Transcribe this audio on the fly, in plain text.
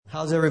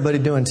How's everybody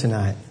doing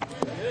tonight?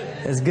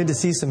 It's good to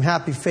see some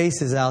happy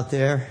faces out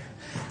there.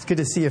 It's good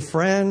to see a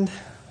friend.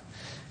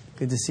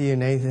 Good to see you,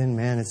 Nathan.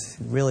 Man, it's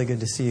really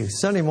good to see you.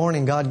 Sunday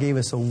morning, God gave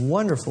us a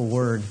wonderful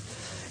word.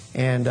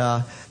 And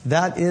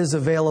that is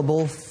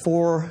available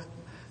for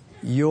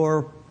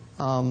your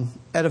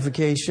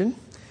edification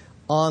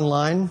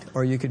online,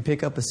 or you could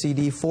pick up a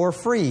CD for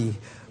free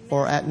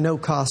or at no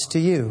cost to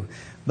you.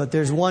 But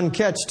there's one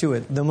catch to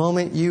it. The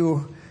moment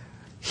you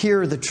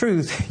hear the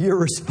truth, you're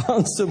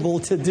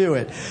responsible to do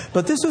it.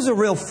 But this was a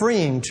real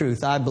freeing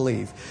truth, I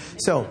believe.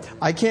 So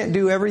I can't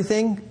do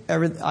everything.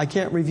 I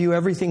can't review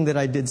everything that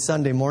I did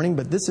Sunday morning,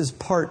 but this is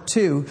part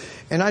 2.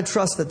 And I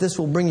trust that this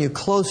will bring you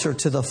closer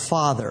to the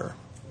Father.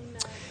 Amen.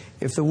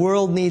 If the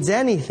world needs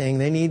anything,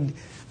 they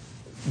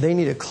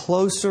need a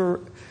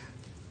closer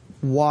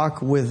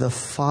walk with the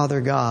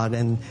Father God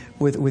and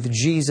with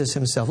Jesus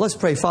Himself. Let's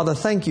pray. Father,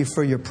 thank you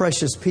for your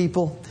precious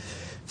people.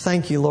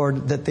 Thank you,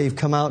 Lord, that they've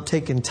come out,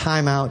 taken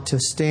time out to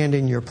stand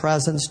in your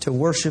presence, to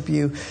worship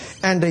you,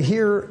 and to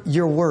hear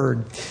your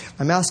word.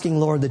 I'm asking,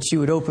 Lord, that you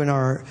would open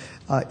our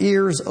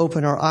ears,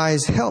 open our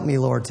eyes. Help me,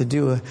 Lord,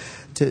 to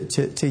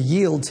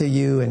yield to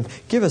you and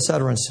give us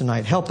utterance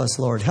tonight. Help us,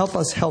 Lord. Help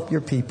us help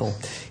your people.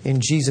 In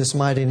Jesus'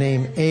 mighty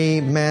name,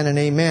 amen and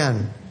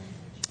amen.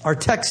 Our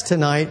text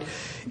tonight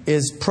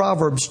is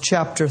Proverbs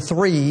chapter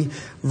 3,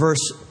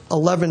 verse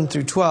 11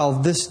 through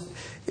 12. This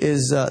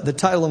is the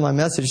title of my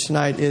message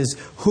tonight is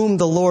Whom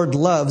the Lord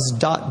Loves ...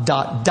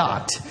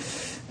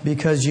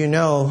 Because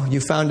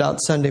you found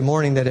out Sunday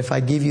morning that if I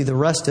give you the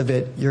rest of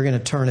it, you're going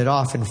to turn it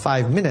off in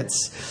 5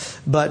 minutes.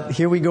 But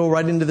here we go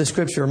right into the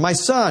scripture. My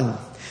son,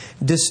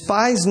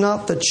 despise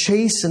not the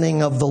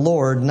chastening of the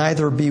Lord,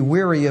 neither be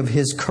weary of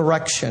His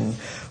correction.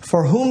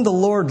 For whom the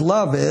Lord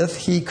loveth,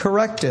 He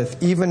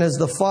correcteth, even as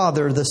the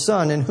Father, the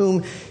Son, in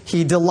whom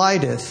He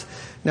delighteth.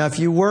 Now, if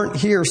you weren't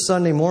here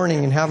Sunday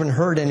morning and haven't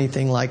heard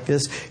anything like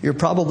this, you're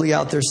probably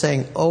out there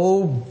saying,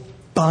 oh,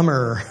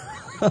 bummer.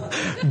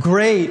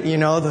 Great,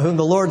 whom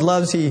the Lord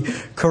loves, He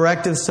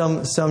correcteth,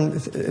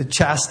 some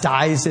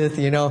chastiseth,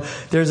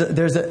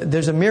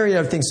 There's a myriad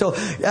of things. So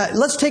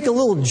let's take a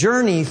little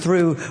journey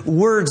through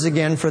words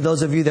again for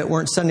those of you that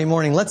weren't Sunday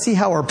morning. Let's see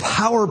how our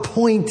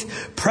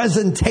PowerPoint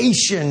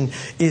presentation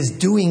is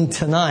doing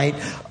tonight.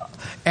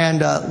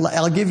 And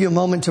I'll give you a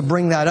moment to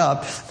bring that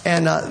up.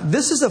 And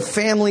this is a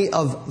family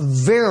of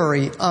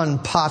very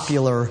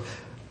unpopular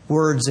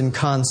words and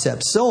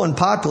concepts. So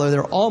unpopular,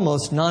 they're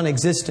almost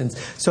non-existent.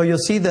 So you'll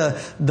see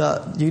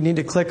you need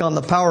to click on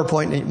the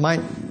PowerPoint, and you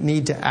might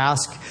need to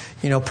ask,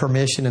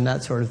 permission and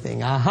that sort of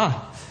thing.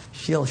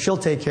 She'll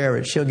take care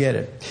of it. She'll get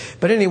it.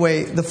 But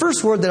anyway, the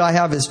first word that I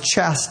have is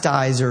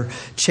chastise or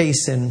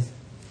chasten.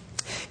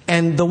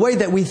 And the way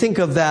that we think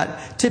of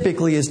that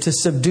typically is to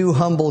subdue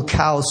humble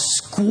cows,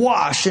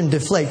 squash and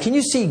deflate. Can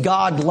you see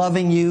God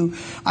loving you?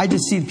 I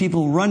just see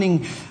people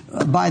running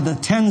by the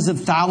tens of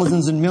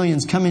thousands and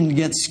millions coming to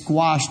get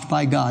squashed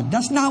by God.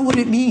 That's not what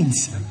it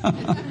means.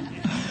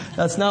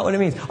 That's not what it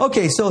means.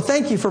 Okay, so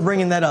thank you for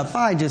bringing that up.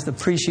 I just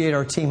appreciate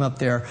our team up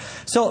there.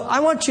 So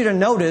I want you to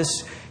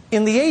notice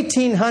in the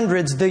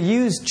 1800s, the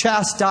use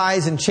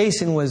chastise and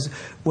chasten was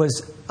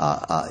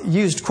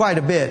used quite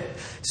a bit.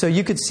 So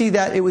you could see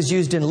that it was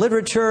used in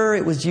literature.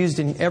 It was used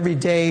in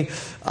everyday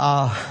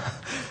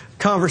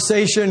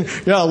conversation.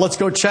 Yeah, let's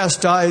go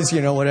chastise,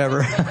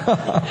 whatever.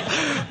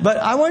 But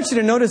I want you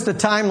to notice the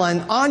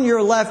timeline. On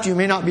your left, you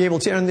may not be able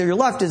to. On your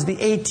left is the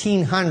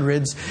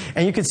 1800s,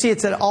 and you can see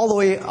it's at all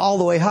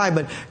the way high.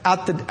 But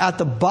at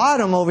the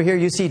bottom over here,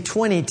 you see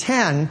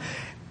 2010.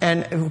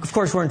 And of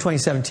course, we're in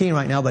 2017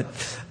 right now, but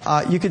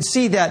you can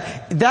see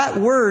that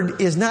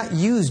word is not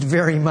used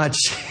very much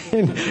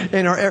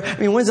in our area. I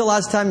mean, when's the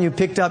last time you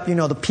picked up,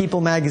 the People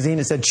magazine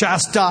and said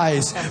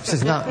chastise? Which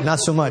is not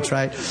so much,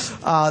 right?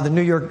 The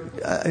New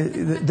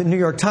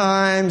York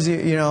Times,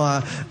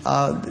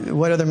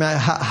 what other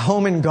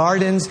Home and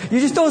Gardens? You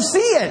just don't see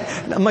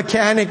it.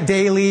 Mechanic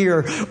Daily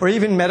or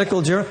even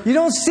Medical Journal, you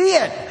don't see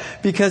it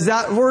because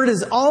that word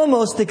is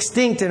almost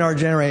extinct in our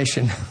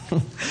generation.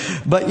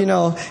 But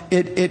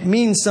it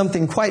means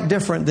something quite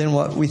different than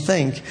what we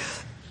think.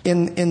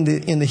 In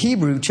the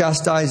Hebrew,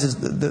 chastise is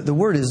the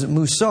word is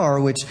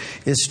musar, which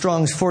is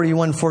Strong's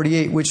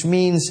 4148, which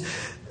means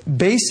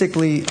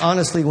basically,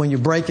 honestly, when you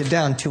break it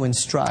down, to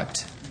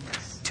instruction.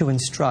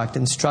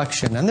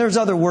 And there's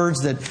other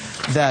words that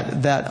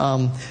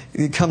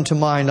come to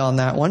mind on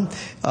that one.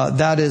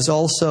 That is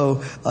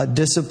also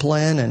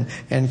discipline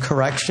and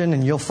correction.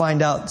 And you'll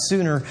find out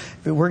sooner.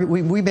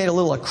 We made a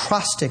little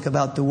acrostic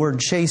about the word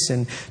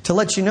chasten to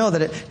let you know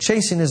that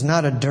chasten is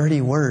not a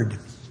dirty word.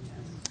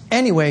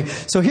 Anyway,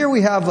 so here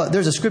we have,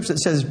 there's a scripture that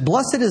says,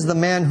 blessed is the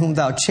man whom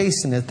thou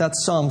chasteneth.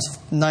 That's Psalms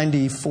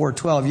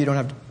 94:12. You don't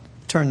have to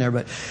turn there,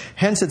 but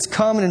hence it's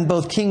common in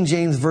both King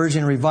James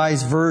Version,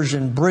 Revised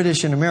Version,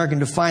 British and American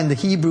to find the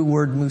Hebrew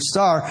word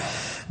musar,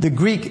 the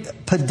Greek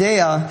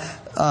paideia,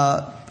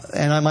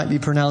 and I might be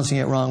pronouncing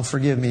it wrong,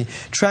 forgive me,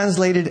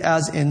 translated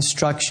as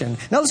instruction.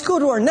 Now let's go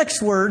to our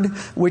next word,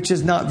 which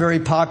is not very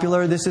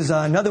popular. This is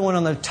another one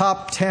on the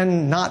top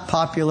 10 not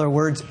popular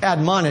words,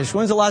 admonish.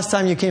 When's the last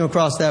time you came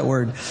across that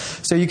word?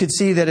 So you could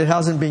see that it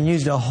hasn't been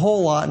used a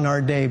whole lot in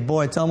our day.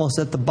 Boy, it's almost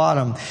at the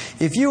bottom.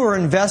 If you were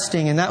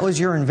investing and that was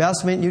your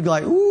investment, you'd be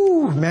like,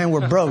 ooh, man,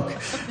 we're broke.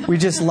 We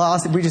just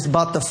lost it. We just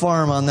bought the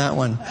farm on that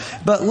one.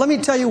 But let me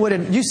tell you what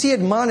you see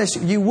admonish,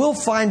 you will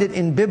find it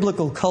in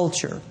biblical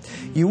culture.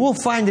 You will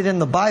find it in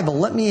the Bible.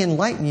 Let me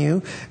enlighten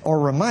you or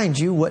remind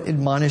you what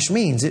admonish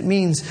means. It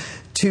means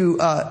to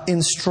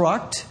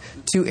instruct,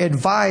 to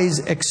advise,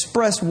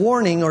 express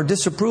warning or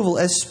disapproval,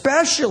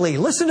 especially,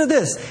 listen to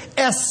this,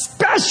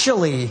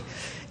 especially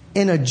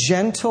in a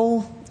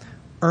gentle,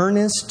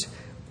 earnest,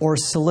 or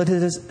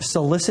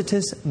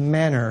solicitous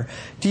manner.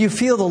 Do you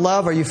feel the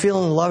love? Are you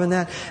feeling the love in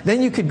that?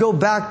 Then you could go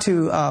back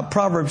to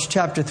Proverbs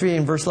chapter 3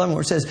 and verse 11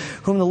 where it says,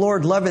 whom the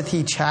Lord loveth,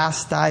 He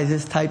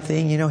chastises type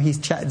thing. You know, He's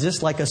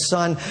just like a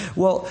son.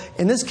 Well,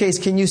 in this case,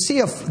 can you see,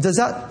 does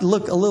that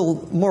look a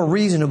little more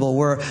reasonable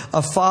where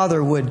a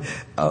father would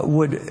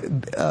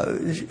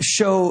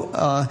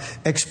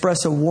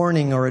express a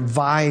warning or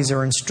advise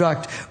or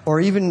instruct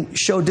or even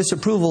show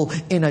disapproval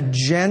in a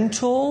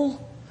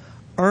gentle,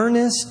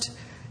 earnest,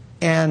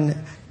 and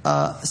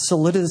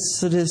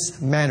solicitous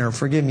manner.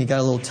 Forgive me,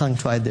 got a little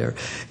tongue-tied there.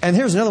 And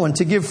here's another one,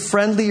 to give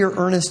friendly or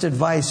earnest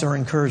advice or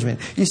encouragement.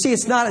 You see,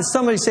 it's not,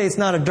 somebody say it's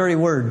not a dirty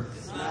word.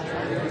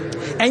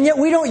 And yet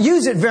we don't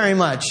use it very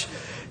much.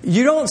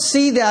 You don't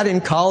see that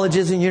in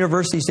colleges and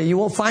universities. You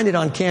won't find it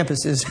on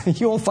campuses.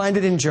 You won't find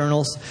it in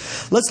journals.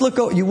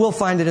 You will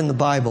find it in the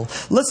Bible.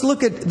 Let's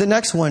look at the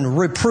next one,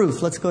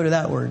 reproof. Let's go to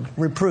that word,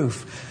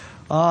 reproof.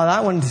 Oh,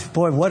 that one,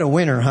 boy, what a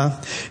winner,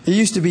 huh? It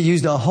used to be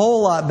used a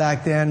whole lot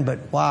back then,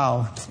 but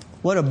wow,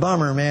 what a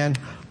bummer, man.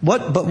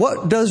 But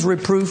what does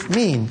reproof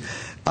mean?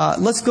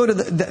 Let's go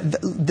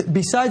to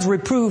besides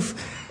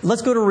reproof,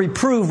 let's go to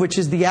reprove, which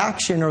is the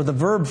action or the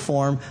verb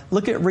form.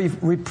 Look at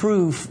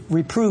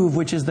reprove,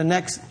 which is the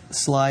next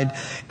slide.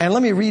 And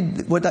let me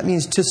read what that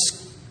means.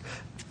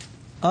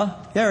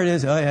 There it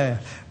is. Oh, yeah.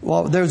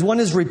 Well, there's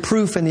one is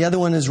reproof and the other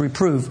one is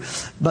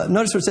reprove. But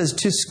notice what it says,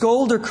 to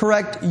scold or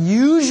correct,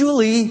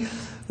 usually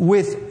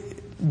with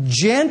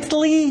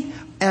gently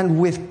and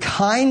with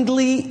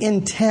kindly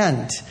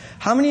intent.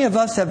 How many of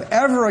us have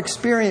ever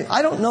experienced,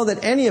 I don't know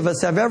that any of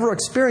us have ever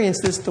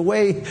experienced this the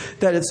way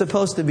that it's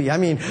supposed to be. I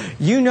mean,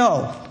 you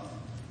know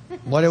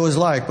what it was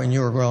like when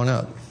you were growing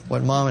up.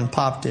 What mom and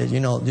pop did.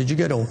 You know, did you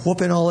get a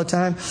whooping all the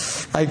time?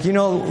 Like, you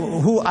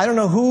know, I don't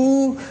know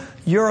who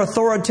your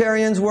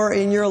authoritarians were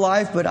in your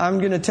life, but I'm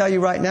going to tell you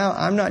right now,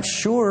 I'm not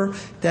sure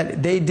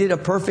that they did a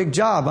perfect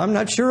job. I'm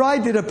not sure I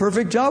did a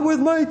perfect job with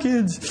my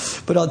kids.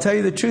 But I'll tell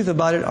you the truth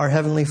about it. Our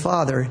Heavenly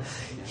Father,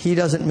 He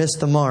doesn't miss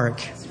the mark.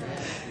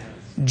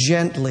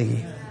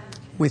 Gently,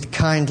 with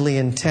kindly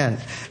intent.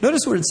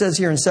 Notice what it says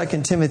here in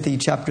 2 Timothy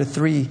chapter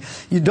 3.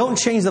 You don't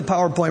change the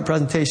PowerPoint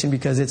presentation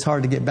because it's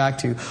hard to get back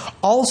to.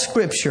 All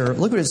Scripture,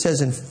 look what it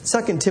says in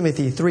 2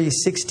 Timothy 3,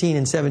 16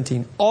 and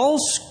 17. All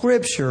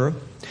Scripture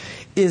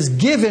is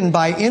given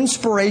by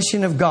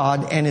inspiration of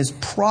God and is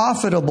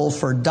profitable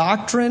for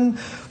doctrine,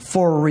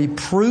 for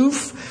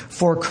reproof,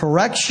 for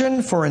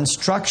correction, for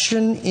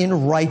instruction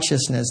in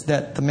righteousness,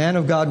 that the man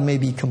of God may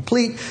be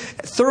complete,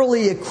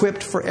 thoroughly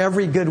equipped for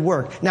every good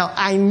work. Now,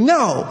 I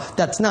know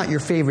that's not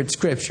your favorite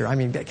scripture. I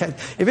mean,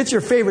 if it's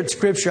your favorite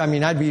scripture, I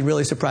mean, I'd be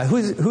really surprised.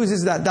 Whose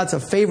is that? That's a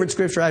favorite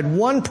scripture. I had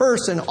one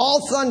person all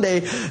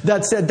Sunday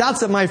that said,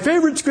 that's my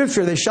favorite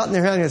scripture. They shut in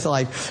their hand and it's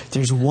like,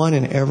 there's one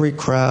in every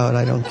crowd.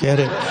 I don't get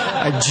it.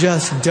 I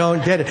just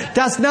don't get it.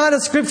 That's not a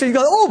scripture. You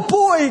go, oh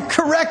boy,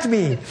 correct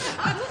me.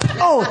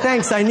 Oh,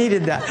 thanks, I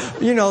needed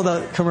that. You know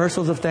the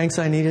commercials of thanks,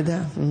 I needed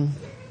that?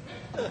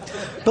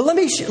 But let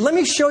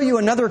me show you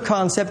another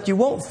concept. You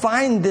won't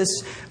find this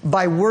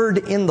by word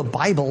in the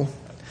Bible,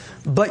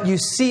 but you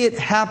see it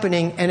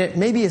happening, and it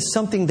maybe is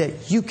something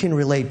that you can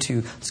relate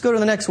to. Let's go to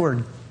the next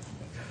word.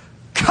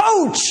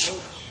 Coach!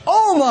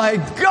 Oh my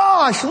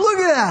gosh, look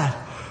at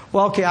that!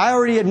 Well, okay, I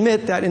already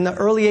admit that in the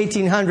early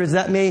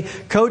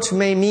 1800s, coach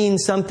may mean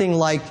something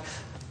like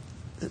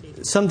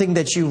something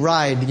that you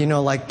ride, you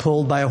know, like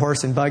pulled by a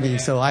horse and buggy.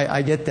 So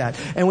I get that.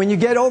 And when you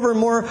get over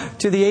more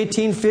to the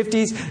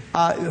 1850s,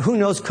 who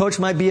knows, coach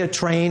might be a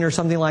train or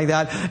something like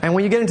that. And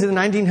when you get into the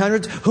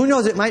 1900s, who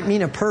knows, it might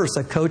mean a purse,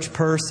 a coach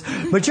purse.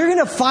 But you're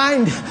going to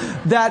find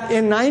that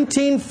in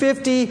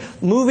 1950,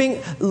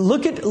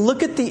 look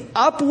at the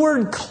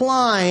upward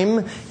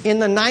climb in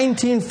the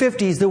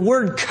 1950s. The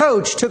word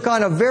coach took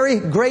on a very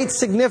great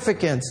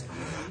significance.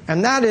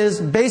 And that is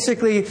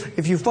basically,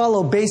 if you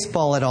follow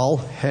baseball at all,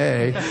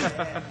 hey,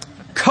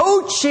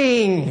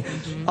 Coaching.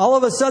 All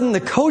of a sudden,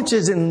 the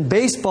coaches in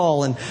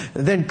baseball, and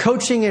then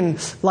coaching in,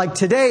 like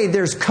today,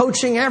 there's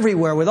coaching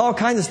everywhere with all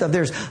kinds of stuff.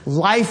 There's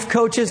life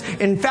coaches.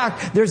 In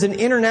fact, there's an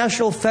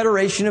international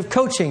federation of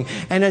coaching.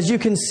 And as you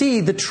can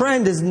see, the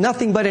trend is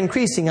nothing but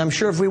increasing. I'm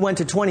sure if we went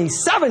to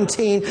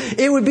 2017,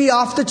 it would be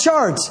off the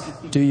charts.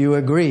 Do you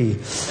agree?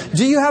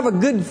 Do you have a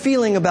good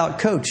feeling about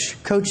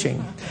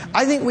coaching?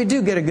 I think we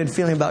do get a good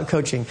feeling about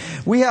coaching.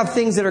 We have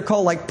things that are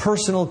called like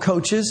personal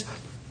coaches.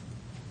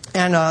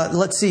 And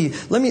let's see.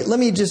 Let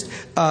me just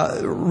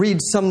read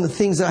some of the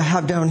things that I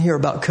have down here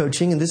about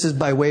coaching. And this is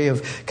by way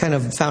of kind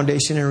of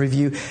foundation and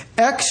review.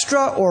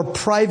 Extra or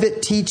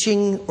private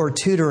teaching or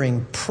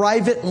tutoring.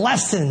 Private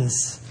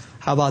lessons.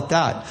 How about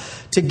that?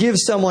 To give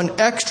someone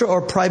extra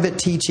or private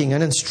teaching,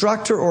 an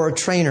instructor or a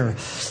trainer,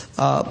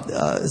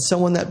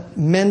 someone that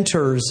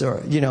mentors,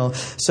 or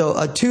so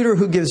a tutor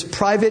who gives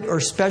private or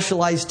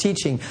specialized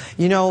teaching.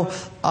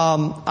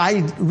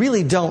 I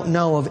really don't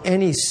know of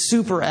any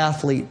super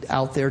athlete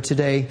out there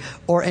today,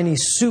 or any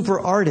super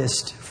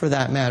artist for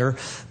that matter,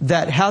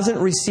 that hasn't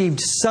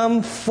received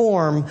some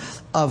form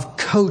of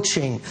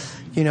coaching.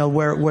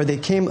 Where they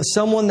came,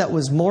 someone that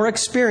was more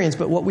experienced.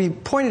 But what we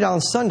pointed out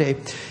on Sunday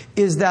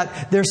is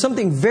that there's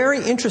something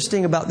very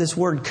interesting about this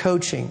word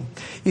coaching.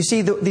 You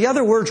see, the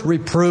other words,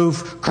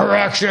 reproof,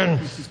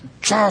 correction,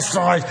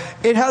 chastise,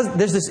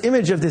 there's this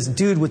image of this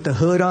dude with the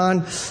hood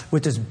on,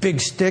 with this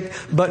big stick.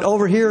 But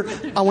over here,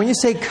 when you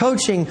say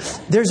coaching,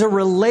 there's a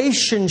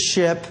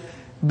relationship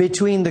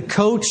between the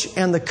coach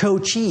and the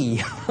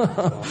coachee.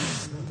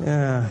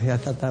 Yeah, I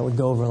thought that would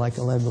go over like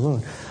a lead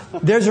balloon.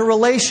 There's a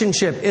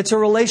relationship. It's a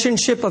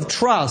relationship of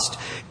trust.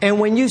 And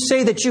when you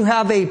say that you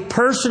have a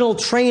personal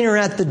trainer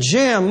at the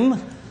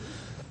gym,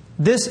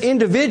 this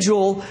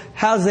individual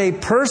has a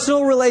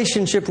personal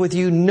relationship with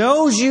you,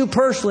 knows you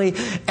personally,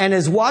 and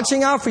is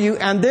watching out for you.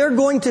 And they're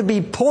going to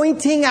be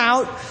pointing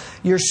out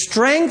your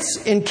strengths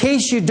in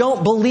case you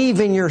don't believe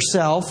in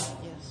yourself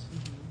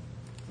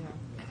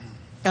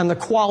and the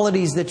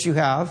qualities that you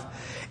have.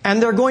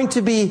 And they're going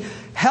to be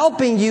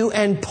helping you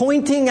and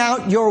pointing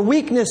out your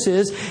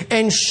weaknesses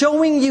and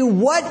showing you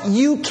what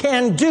you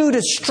can do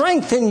to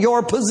strengthen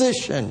your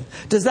position.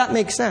 Does that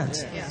make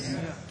sense? Yes.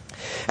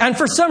 And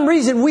for some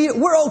reason,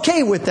 we're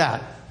okay with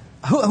that.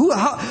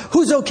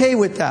 Who's okay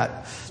with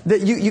that?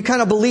 That you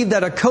kind of believe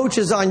that a coach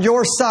is on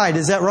your side.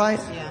 Is that right?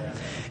 Yeah.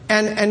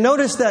 And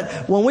notice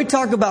that when we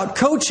talk about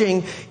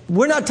coaching,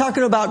 we're not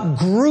talking about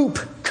group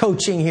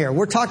coaching here.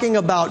 We're talking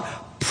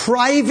about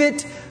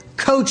private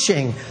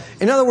coaching.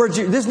 In other words,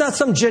 this is not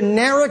some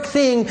generic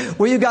thing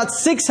where you got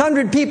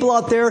 600 people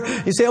out there.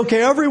 You say,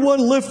 okay,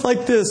 everyone lift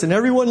like this and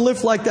everyone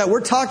lift like that.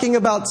 We're talking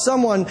about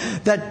someone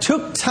that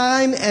took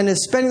time and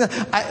is spending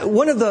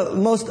one of the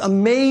most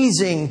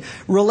amazing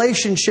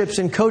relationships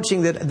in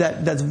coaching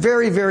that's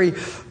very, very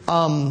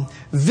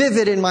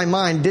vivid in my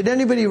mind. Did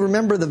anybody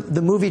remember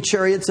the movie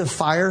Chariots of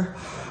Fire?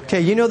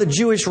 Okay, the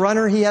Jewish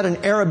runner, he had an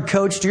Arab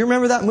coach. Do you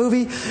remember that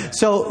movie?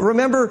 So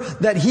remember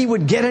that he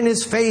would get in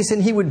his face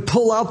and he would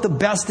pull out the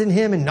best in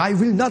him, and I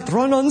will not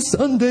run on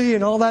Sunday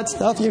and all that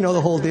stuff.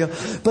 The whole deal.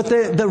 But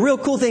the real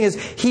cool thing is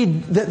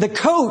the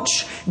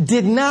coach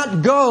did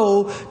not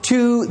go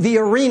to the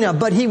arena,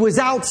 but he was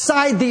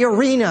outside the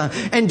arena.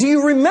 And do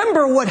you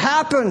remember what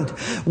happened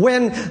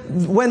when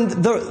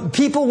the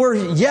people were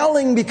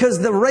yelling because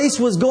the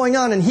race was going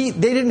on, and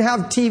they didn't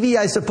have TV,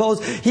 I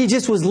suppose. He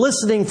just was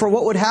listening for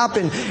what would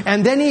happen.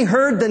 And then he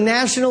heard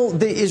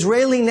the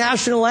Israeli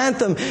national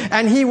anthem,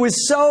 and he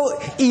was so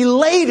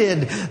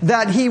elated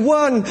that he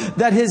won,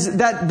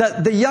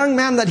 that the young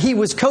man that he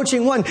was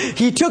coaching won.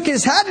 He took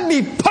his hat and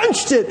he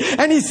punched it,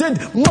 and he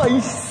said, "My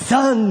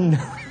son."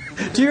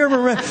 Do you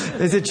remember?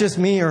 Is it just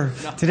me, or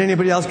did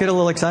anybody else get a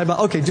little excited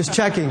about? Okay, just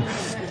checking.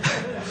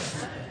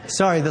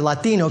 Sorry, the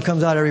Latino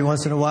comes out every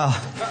once in a while.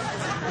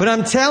 But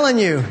I'm telling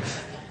you,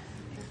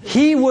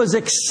 he was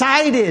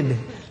excited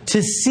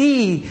to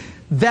see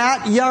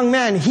that young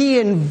man. He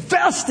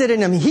invested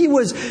in him. He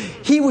was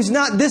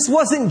not, this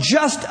wasn't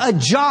just a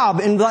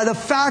job. And by the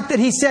fact that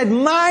he said,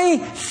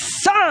 "My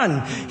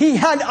son," he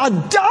had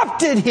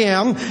adopted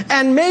him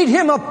and made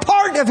him a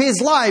part of his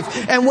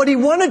life. And what he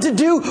wanted to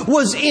do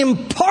was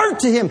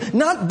impart to him,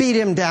 not beat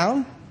him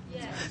down,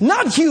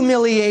 not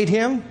humiliate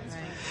him.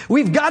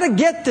 We've got to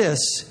get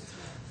this.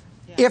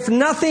 If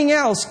nothing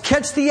else,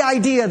 catch the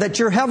idea that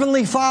your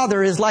Heavenly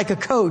Father is like a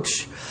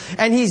coach.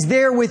 And He's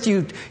there with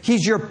you.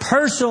 He's your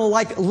personal,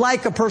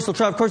 like a personal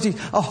trainer. Of course, He's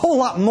a whole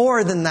lot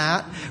more than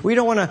that. We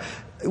don't want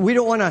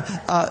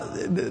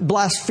to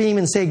blaspheme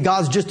and say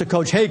God's just a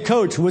coach. Hey,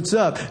 coach, what's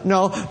up?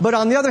 No. But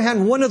on the other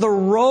hand, one of the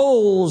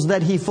roles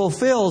that He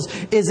fulfills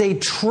is a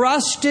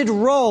trusted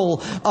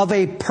role of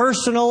a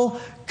personal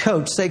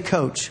coach. Say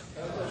coach.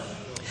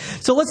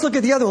 So let's look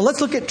at the other one. Let's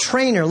look at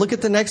trainer. Look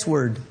at the next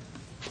word.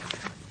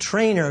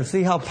 Trainer.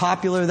 See how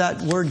popular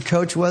that word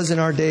coach was in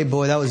our day?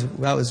 Boy, that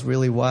was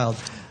really wild.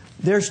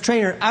 There's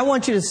trainer. I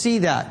want you to see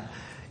that.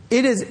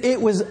 It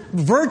was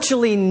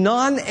virtually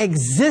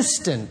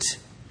non-existent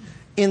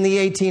in the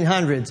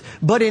 1800s.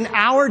 But in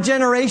our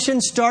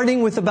generation,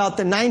 starting with about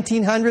the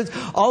 1900s,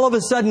 all of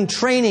a sudden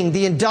training,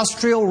 the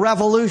Industrial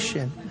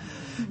Revolution.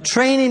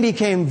 Training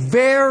became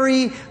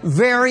very,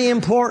 very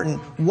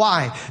important.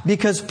 Why?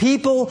 Because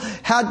people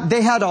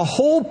had a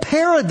whole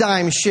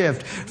paradigm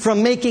shift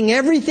from making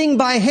everything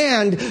by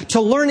hand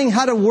to learning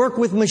how to work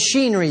with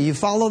machinery. You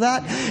follow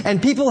that?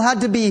 And people had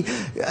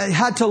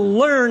to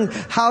learn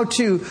how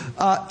to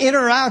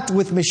interact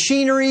with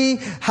machinery,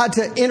 had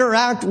to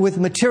interact with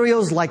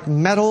materials like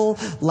metal,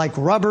 like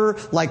rubber,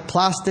 like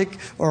plastic,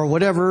 or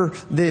whatever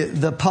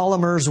the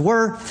polymers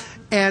were.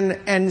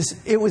 And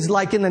it was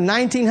like in the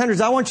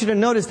 1900s. I want you to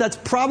notice that's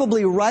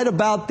probably right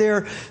about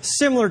there,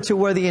 similar to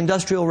where the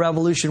Industrial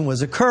Revolution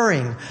was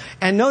occurring.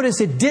 And notice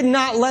it did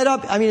not let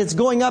up. I mean, it's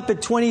going up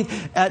at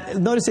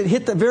notice it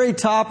hit the very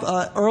top,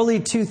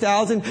 early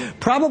 2000.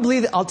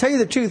 Probably, I'll tell you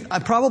the truth,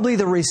 probably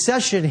the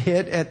recession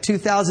hit at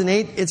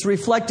 2008. It's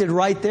reflected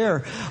right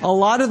there. A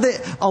lot of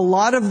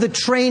the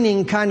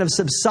training kind of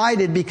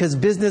subsided because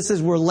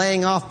businesses were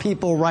laying off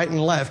people right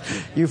and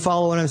left. You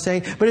follow what I'm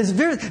saying? But this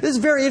is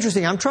very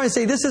interesting. I'm trying to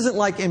say this isn't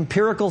like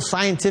empirical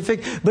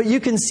scientific, but you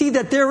can see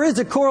that there is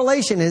a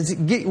correlation.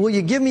 Will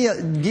you give me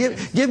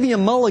a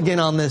mulligan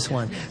on this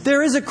one?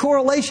 There is a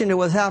correlation to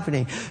what's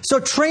happening. So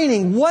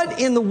training, what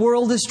in the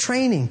world is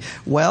training?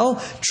 Well,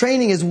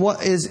 training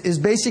is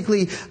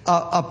basically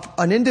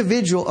an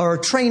individual, or a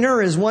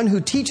trainer is one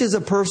who teaches a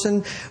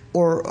person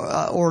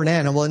or an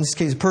animal, in this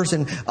case a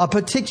person, a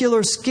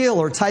particular skill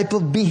or type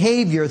of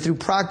behavior through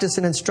practice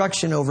and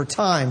instruction over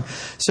time.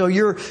 So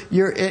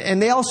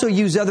and they also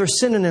use other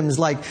synonyms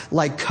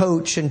like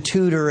coach and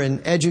tutor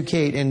and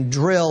educate and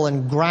drill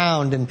and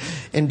ground and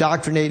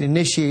indoctrinate,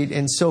 initiate,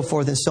 and so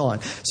forth and so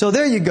on. So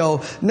there you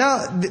go.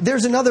 Now,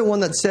 there's another one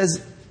that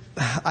says,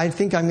 I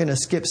think I'm going to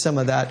skip some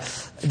of that.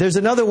 There's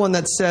another one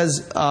that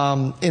says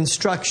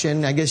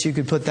instruction. I guess you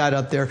could put that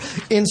up there.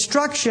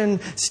 Instruction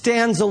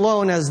stands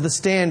alone as the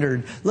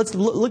standard. Let's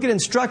look at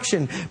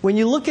instruction. When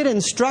you look at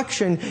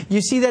instruction,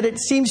 you see that it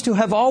seems to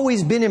have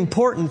always been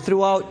important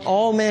throughout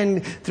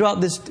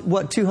this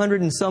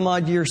 200 and some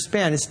odd year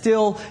span. It's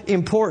still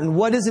important.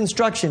 What is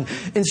instruction?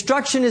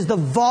 Instruction is the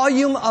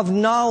volume of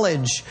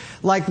knowledge.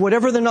 Like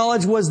whatever the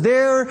knowledge was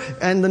there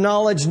and the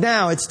knowledge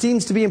now. It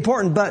seems to be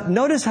important. But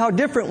notice how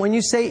different when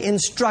you say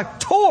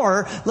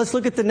instructor. Let's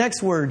look at the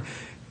next word.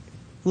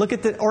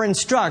 Or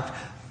instruct.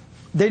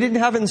 They didn't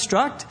have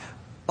instruct?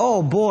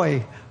 Oh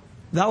boy,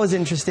 that was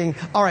interesting.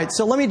 All right,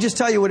 so let me just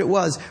tell you what it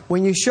was.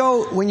 When you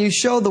show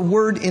the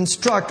word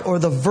instruct or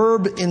the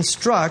verb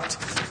instruct,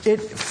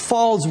 it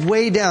falls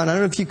way down. I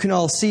don't know if you can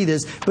all see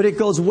this, but it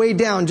goes way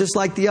down just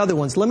like the other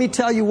ones. Let me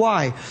tell you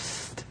why.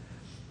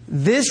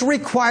 This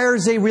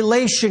requires a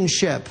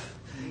relationship.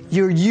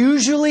 You're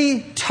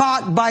usually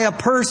taught by a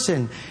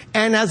person.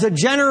 And as a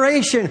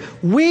generation,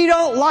 we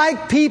don't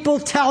like people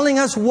telling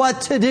us what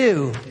to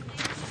do.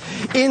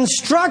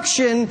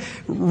 Instruction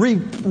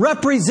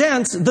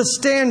represents the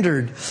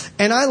standard.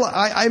 And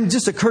I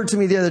just occurred to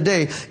me the other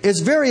day,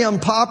 it's very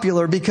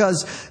unpopular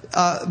because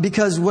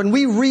when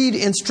we read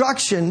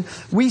instruction,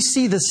 we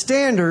see the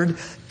standard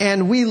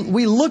and we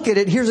look at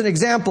it. Here's an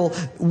example.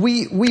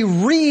 We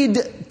read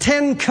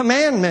 10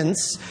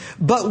 commandments,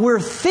 but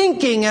we're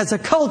thinking as a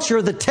culture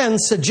the 10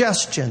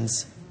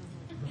 suggestions.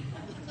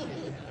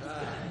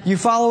 You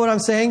follow what I'm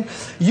saying?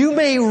 You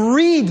may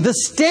read, the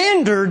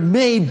standard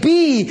may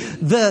be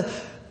the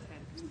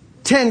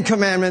 10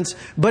 commandments,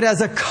 but as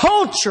a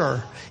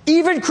culture,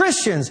 even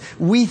Christians,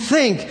 we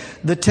think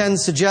the 10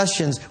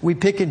 suggestions. We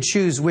pick and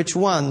choose which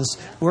ones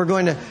we're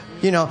going to,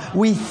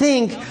 we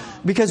think,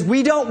 because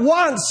we don't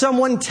want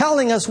someone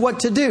telling us what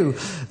to do.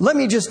 Let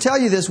me just tell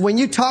you this. When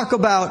you talk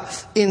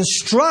about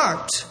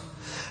instruct,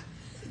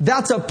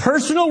 that's a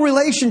personal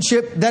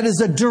relationship that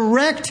is a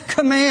direct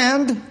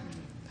command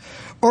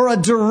or a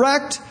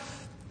direct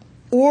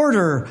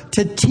order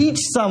to teach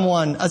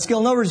someone a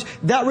skill. In other words,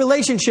 that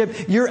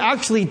relationship, you're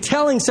actually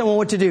telling someone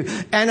what to do.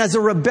 And as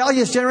a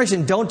rebellious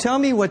generation, don't tell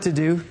me what to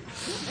do.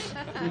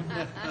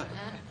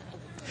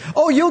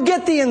 Oh, you'll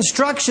get the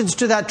instructions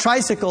to that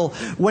tricycle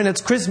when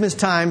it's Christmas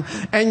time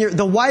and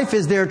the wife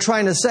is there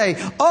trying to say,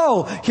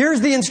 oh,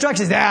 here's the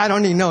instructions. I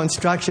don't need no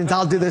instructions.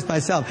 I'll do this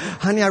myself.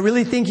 Honey, I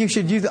really think you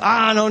should use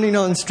I don't need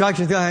no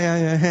instructions.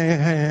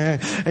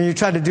 And you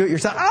try to do it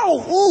yourself.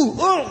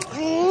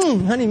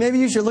 Honey, maybe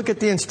you should look at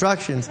the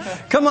instructions.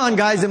 Come on,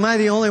 guys. Am I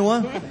the only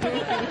one?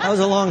 That was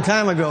a long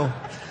time ago.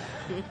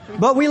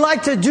 But we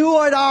like to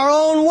do it our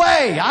own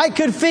way. I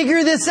could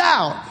figure this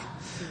out.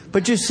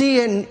 But you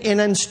see, an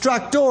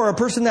instructor, a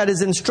person that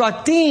is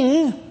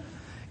instructing,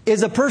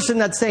 is a person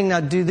that's saying, now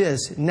do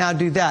this, now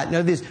do that,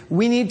 now do this.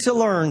 We need to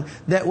learn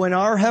that when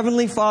our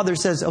Heavenly Father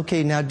says,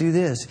 okay, now do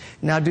this,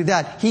 now do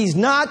that, He's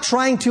not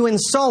trying to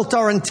insult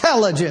our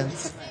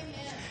intelligence.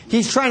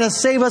 He's trying to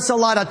save us a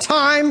lot of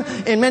time.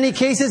 In many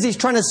cases, He's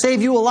trying to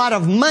save you a lot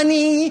of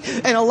money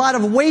and a lot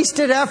of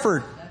wasted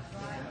effort.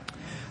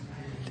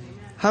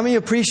 How many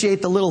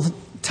appreciate the little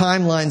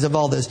timelines of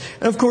all this?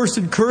 And of course,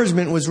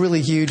 encouragement was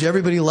really huge.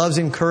 Everybody loves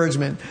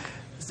encouragement.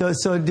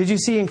 So did you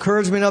see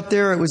encouragement up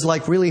there? It was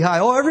like really high.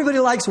 Oh, everybody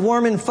likes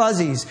warm and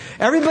fuzzies.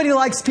 Everybody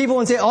likes people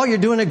and say, oh, you're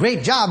doing a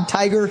great job,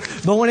 Tiger.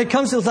 But when it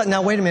comes to,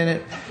 now wait a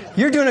minute.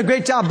 You're doing a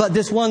great job, but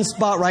this one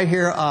spot right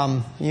here,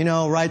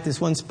 right?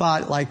 This one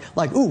spot, like,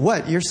 ooh,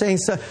 what? You're saying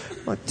so?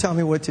 Well, tell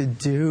me what to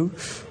do.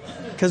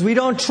 Because we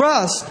don't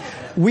trust.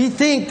 We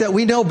think that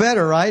we know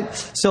better, right?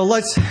 So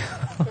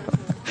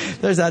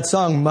there's that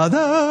song,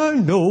 Mother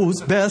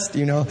Knows Best,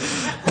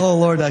 Oh,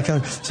 Lord, that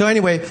comes. So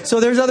anyway, so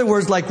there's other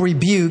words like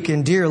rebuke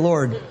and dear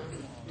Lord.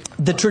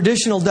 The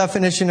traditional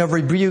definition of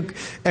rebuke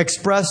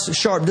express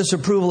sharp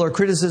disapproval or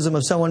criticism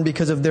of someone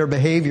because of their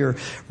behavior,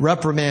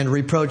 reprimand,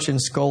 reproach,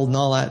 and scold and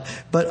all that.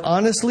 But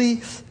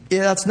honestly,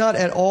 that's not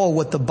at all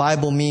what the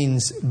Bible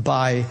means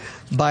by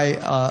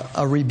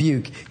a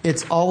rebuke.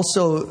 It's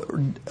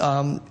also,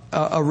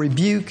 a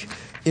rebuke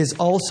is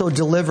also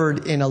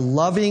delivered in a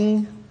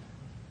loving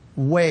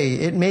way.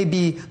 It may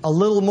be a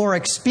little more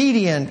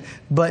expedient,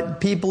 but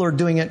people are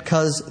doing it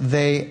because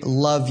they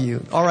love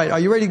you. All right, are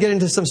you ready to get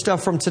into some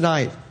stuff from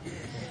tonight?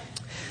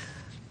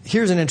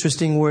 Here's an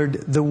interesting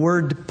word, the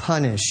word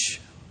punish.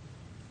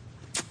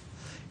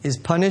 Is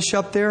punish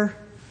up there?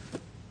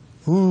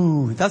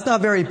 Ooh, that's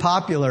not very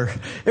popular.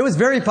 It was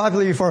very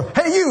popular before.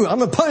 Hey, you, I'm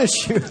going to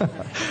punish you.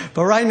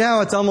 But right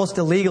now it's almost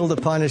illegal to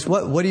punish.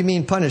 What do you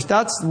mean punish?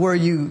 That's where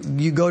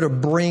you go to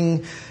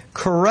bring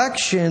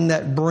correction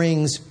that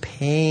brings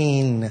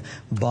pain,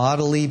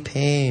 bodily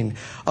pain.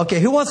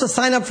 Okay, who wants to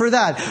sign up for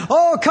that?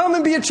 Oh, come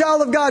and be a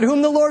child of God.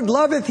 Whom the Lord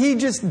loveth, He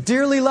just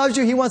dearly loves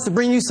you. He wants to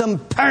bring you some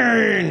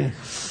pain.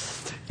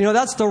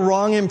 That's the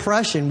wrong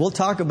impression. We'll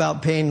talk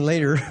about pain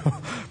later.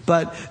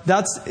 But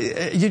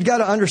you've got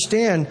to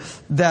understand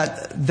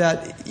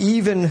that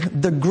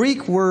even the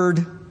Greek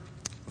word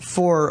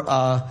for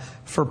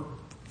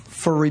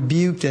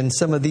rebuked and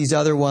some of these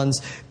other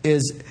ones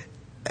is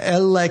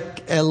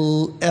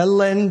elenko.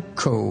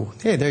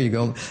 Hey, there you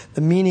go.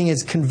 The meaning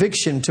is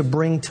conviction, to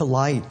bring to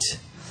light,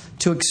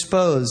 to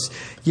expose.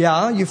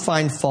 Yeah, you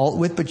find fault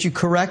with, but you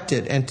correct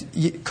it and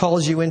it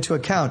calls you into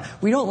account.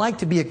 We don't like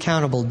to be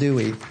accountable, do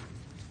we?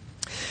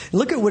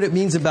 Look at what it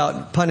means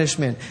about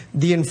punishment.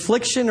 The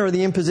infliction or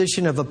the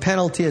imposition of a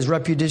penalty as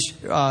retribution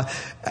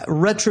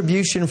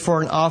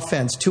for an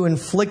offense. To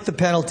inflict the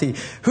penalty.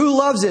 Who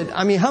loves it?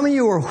 I mean, how many of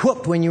you were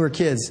whooped when you were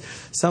kids?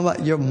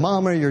 Your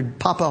mom or your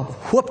papa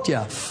whooped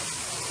you.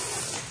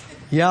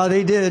 Yeah,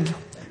 they did.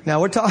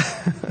 Now we're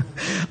talking.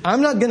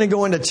 I'm not going to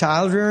go into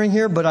child rearing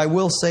here, but I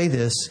will say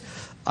this.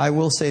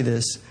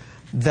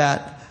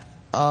 That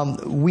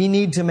we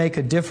need to make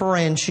a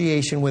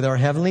differentiation with our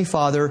Heavenly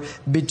Father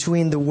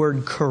between the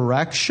word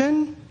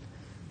correction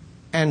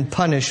and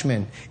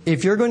punishment.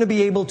 If you're going to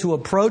be able to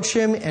approach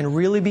Him and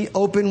really be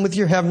open with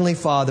your Heavenly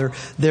Father,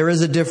 there is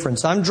a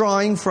difference. I'm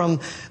drawing from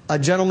a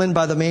gentleman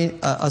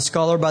a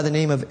scholar by the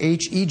name of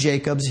H.E.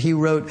 Jacobs. He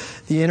wrote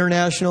the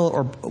international,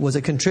 or was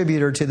a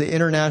contributor to the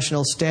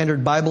International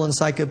Standard Bible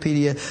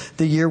Encyclopedia.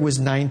 The year was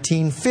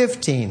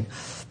 1915.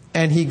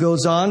 And he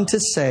goes on to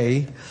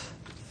say,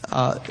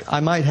 I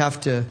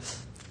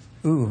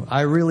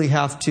really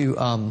have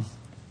to,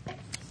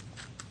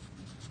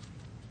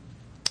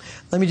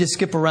 let me just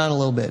skip around a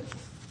little bit.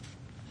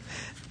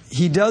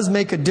 He does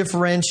make a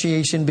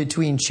differentiation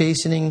between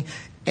chastening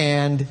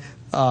and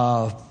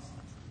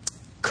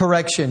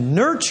correction.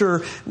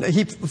 Nurture,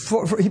 he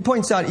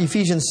points out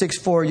Ephesians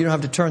 6:4, you don't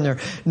have to turn there.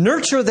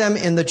 Nurture them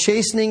in the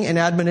chastening and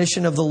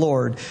admonition of the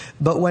Lord.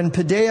 But when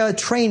paideia,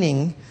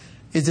 training,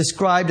 is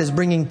described as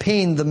bringing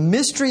pain, the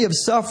mystery of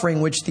suffering,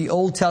 which the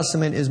Old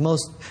Testament is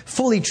most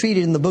fully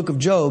treated in the book of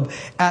Job,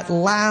 at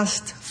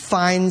last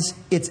finds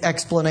its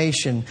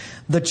explanation.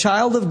 The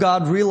child of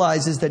God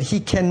realizes that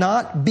he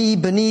cannot be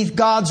beneath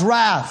God's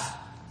wrath.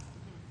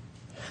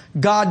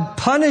 God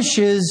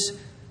punishes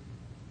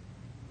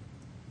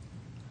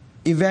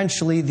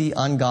eventually the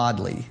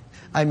ungodly.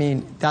 I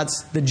mean,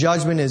 the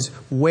judgment is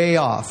way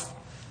off,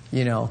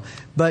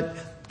 But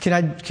Can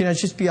I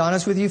just be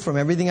honest with you? From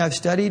everything I've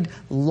studied,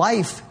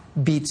 life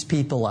beats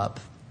people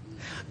up.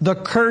 The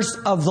curse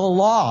of the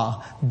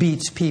law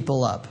beats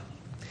people up.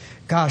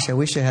 Gosh, I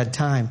wish I had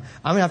time.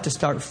 I'm going to have to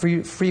start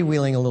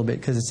freewheeling a little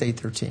bit because it's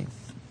 8:13.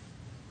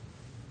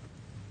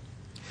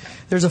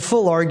 There's a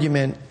full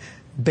argument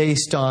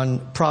based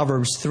on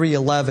Proverbs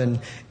 3:11,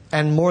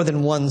 and more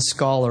than one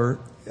scholar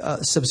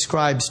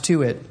subscribes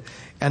to it.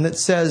 And it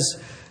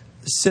says,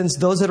 since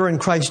those that are in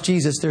Christ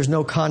Jesus, there's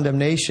no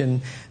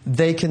condemnation,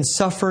 they can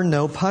suffer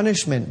no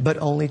punishment, but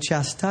only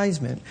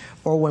chastisement.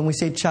 Or when we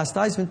say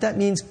chastisement, that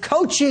means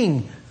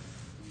coaching,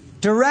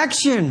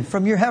 direction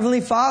from your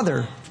Heavenly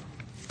Father.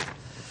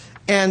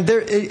 And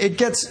it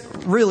gets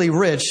really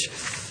rich.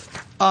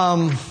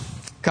 A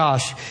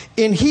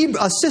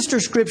sister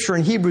scripture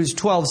in Hebrews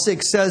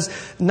 12:6 says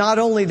not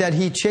only that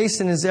He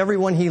chastens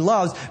everyone He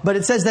loves, but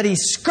it says that He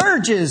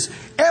scourges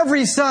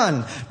every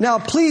son. Now,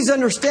 please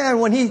understand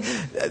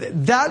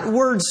that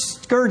word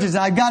scourges,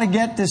 I've got to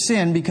get this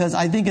in because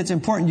I think it's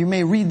important. You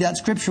may read that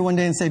scripture one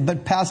day and say,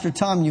 but Pastor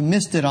Tom, you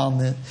missed it on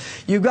this.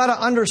 You've got to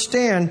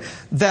understand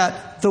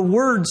that the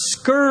word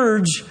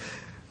scourge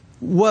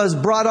was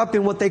brought up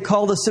in what they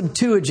call the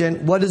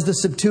Septuagint. What is the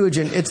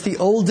Septuagint? It's the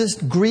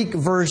oldest Greek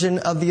version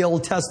of the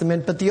Old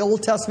Testament, but the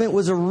Old Testament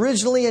was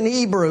originally in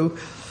Hebrew.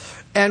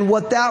 And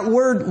what that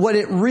word, what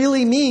it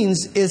really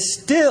means is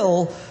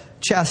still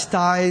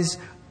chastise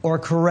or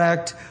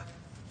correct,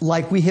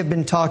 like we have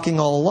been talking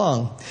all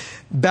along.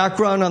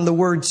 Background on the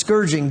word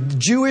scourging.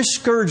 Jewish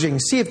scourging.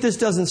 See if this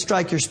doesn't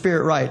strike your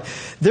spirit right.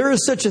 There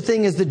is such a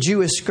thing as the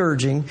Jewish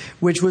scourging,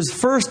 which was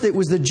first, it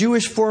was the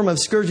Jewish form of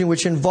scourging,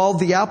 which involved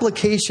the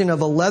application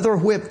of a leather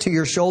whip to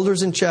your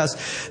shoulders and chest.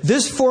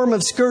 This form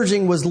of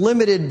scourging was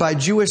limited by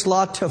Jewish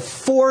law to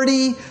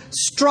 40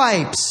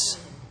 stripes.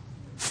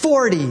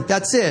 40,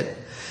 that's it.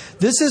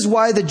 This is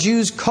why the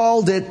Jews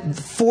called it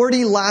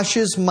 40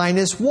 lashes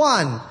minus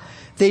 1.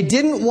 They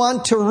didn't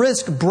want to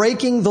risk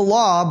breaking the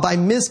law by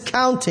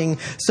miscounting,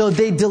 so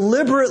they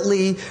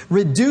deliberately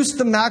reduced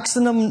the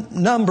maximum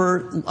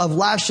number of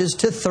lashes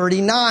to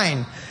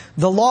 39.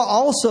 The law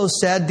also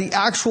said the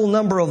actual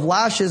number of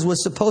lashes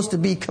was supposed to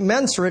be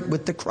commensurate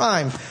with the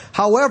crime.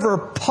 However,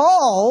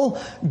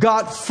 Paul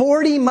got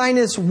 40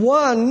 minus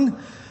 1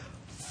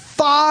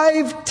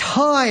 5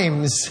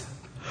 times.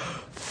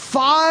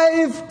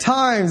 5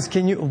 times.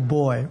 Can you? Oh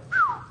boy.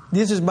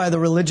 This is by the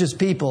religious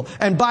people.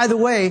 And by the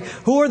way,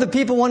 who are the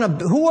people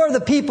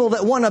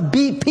that want to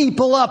beat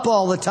people up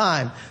all the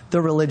time?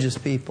 The religious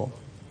people.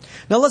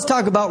 Now let's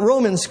talk about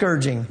Roman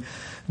scourging.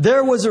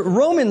 There was a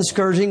Roman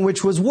scourging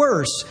which was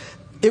worse.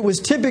 It was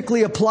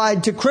typically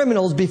applied to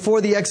criminals before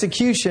the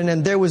execution,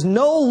 and there was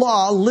no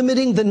law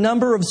limiting the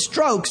number of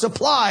strokes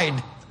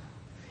applied.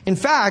 In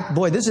fact,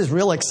 boy, this is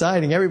real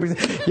exciting. Everybody,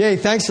 yay,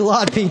 thanks a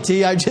lot,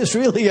 PT. I just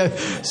really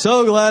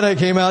so glad I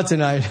came out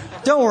tonight.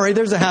 Don't worry,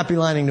 there's a happy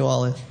lining to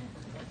all this.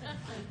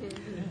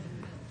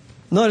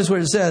 Notice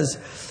what it says.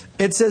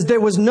 It says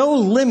there was no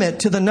limit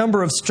to the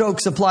number of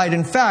strokes applied.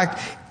 In fact,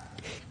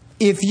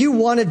 if you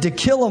wanted to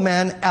kill a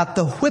man at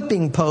the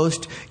whipping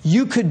post,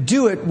 you could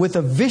do it with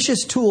a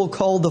vicious tool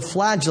called the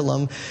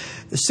flagellum.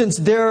 Since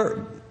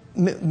there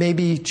may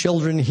be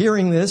children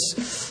hearing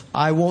this,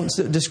 I won't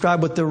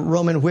describe what the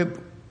Roman whip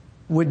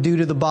would do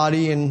to the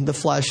body and the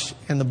flesh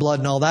and the blood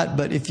and all that.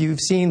 But if you've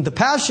seen the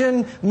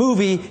Passion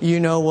movie, you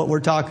know what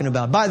we're talking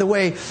about. By the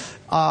way,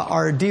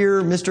 our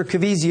dear Mr.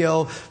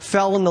 Cavizio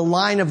fell in the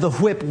line of the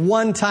whip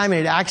one time,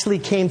 and it actually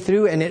came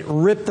through and it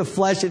ripped the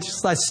flesh. It's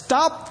just like,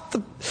 stop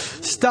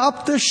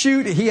the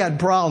shoot. He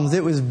had problems.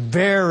 It was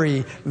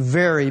very,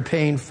 very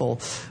painful.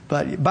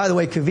 But by the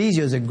way, Cavizio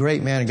is a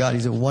great man of God.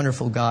 He's a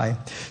wonderful guy.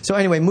 So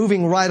anyway,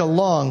 moving right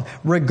along,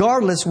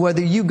 regardless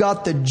whether you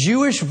got the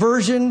Jewish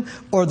version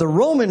or the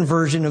Roman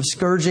version of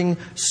scourging,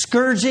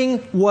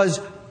 scourging was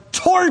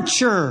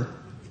torture.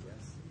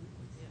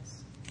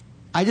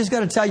 I just got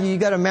to tell you, you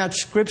got to match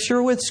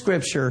Scripture with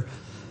Scripture.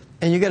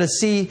 And you got to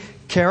see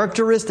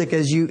characteristic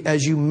as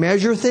you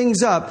measure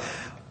things up.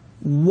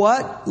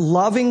 What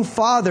loving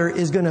father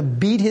is going to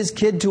beat his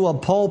kid to a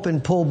pulp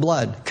and pull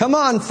blood? Come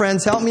on,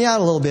 friends, help me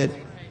out a little bit.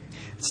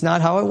 It's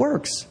not how it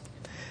works.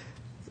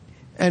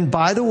 And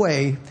by the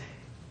way,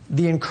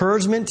 the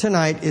encouragement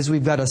tonight is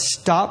we've got to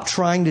stop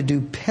trying to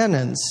do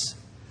penance.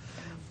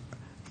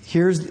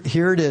 Here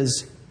it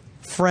is.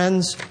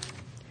 Friends,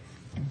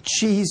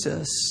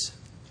 Jesus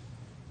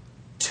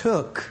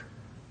took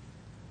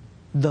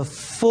the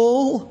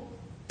full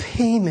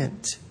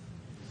payment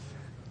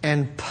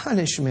and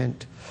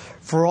punishment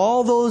for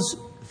all those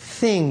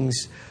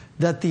things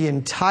that the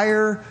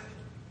entire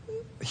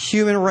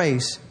human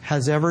race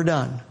has ever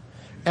done.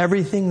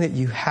 Everything that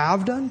you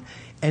have done,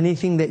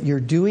 anything that you're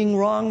doing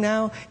wrong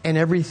now, and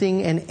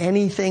everything and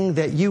anything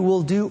that you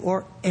will do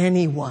or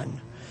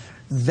anyone.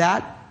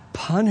 That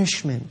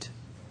punishment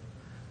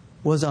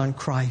was on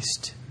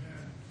Christ.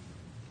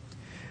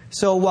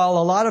 So while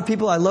a lot of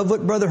people, I love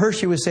what Brother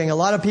Hershey was saying, a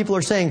lot of people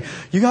are saying,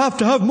 you have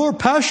to have more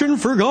passion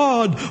for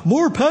God.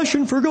 More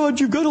passion for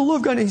God. You've got to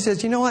love God. And he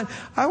says, you know what?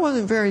 I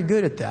wasn't very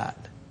good at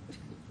that.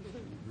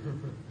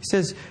 He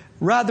says,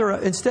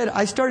 instead,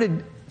 I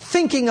started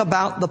thinking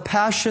about the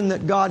passion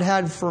that God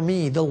had for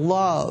me, the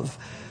love,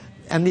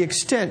 and the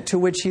extent to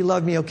which He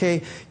loved me.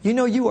 Okay, you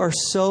know you are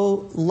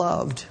so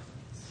loved.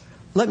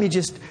 Let me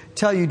just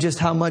tell you just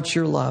how much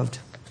you're loved.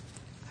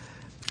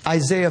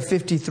 Isaiah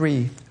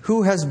 53.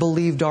 Who has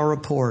believed our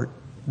report?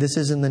 This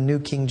is in the New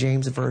King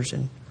James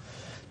Version.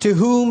 To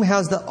whom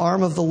has the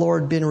arm of the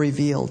Lord been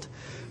revealed?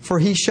 For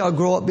he shall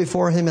grow up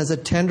before him as a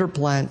tender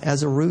plant,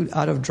 as a root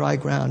out of dry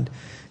ground,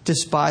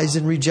 despised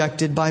and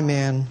rejected by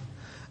man.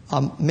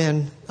 A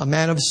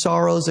man of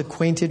sorrows,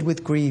 acquainted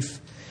with grief.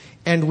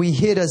 And we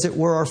hid, as it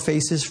were, our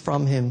faces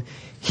from him.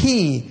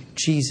 He,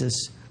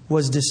 Jesus,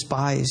 was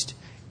despised,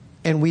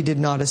 and we did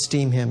not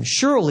esteem him.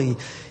 Surely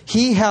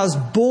he has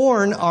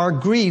borne our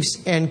griefs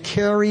and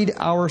carried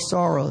our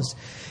sorrows.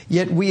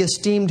 Yet we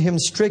esteemed him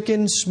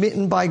stricken,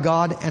 smitten by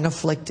God, and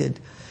afflicted.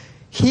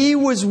 He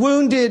was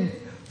wounded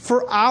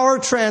for our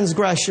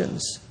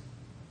transgressions.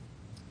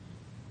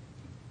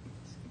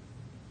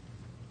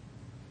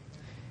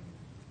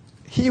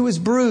 He was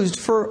bruised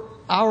for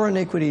our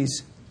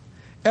iniquities.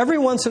 Every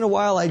once in a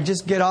while, I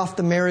just get off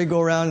the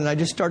merry-go-round and I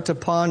just start to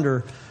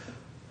ponder,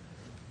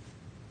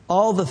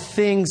 all the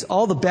things,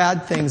 all the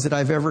bad things that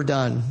I've ever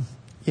done,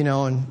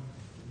 and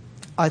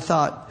I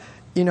thought,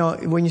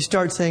 when you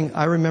start saying,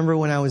 I remember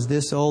when I was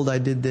this old, I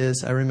did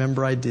this. I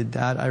remember I did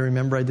that. I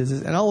remember I did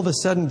this. And all of a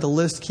sudden, the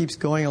list keeps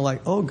going. I'm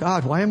like, oh,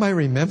 God, why am I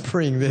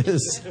remembering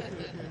this?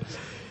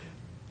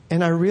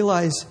 And I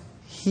realize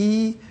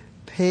He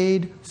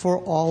paid for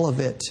all of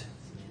it.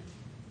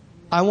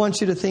 I want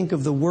you to think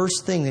of the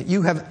worst thing that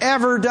you have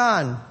ever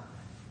done.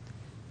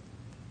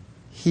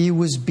 He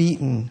was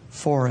beaten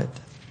for it.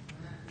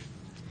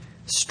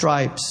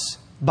 Stripes.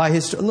 By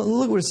His,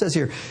 look what it says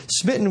here.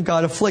 Smitten of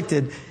God,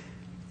 afflicted.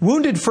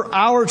 Wounded for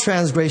our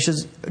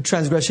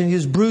transgression, He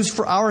was bruised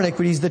for our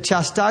iniquities. The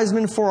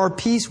chastisement for our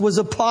peace was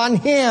upon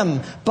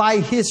Him. By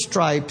His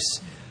stripes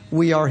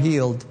we are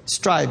healed.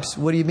 Stripes,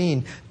 what do you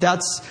mean?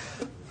 That's,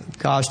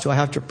 gosh, do I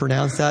have to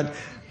pronounce that?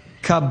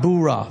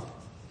 Kabura.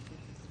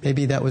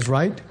 Maybe that was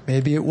right.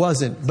 Maybe it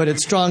wasn't. But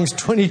it's Strong's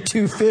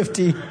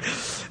 2250.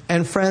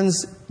 And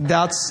friends,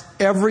 that's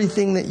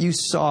everything that you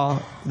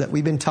saw that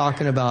we've been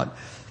talking about.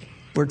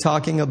 We're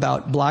talking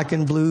about black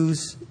and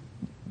blues,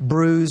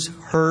 bruise,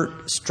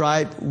 hurt,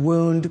 stripe,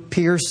 wound,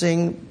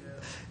 piercing.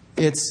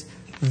 It's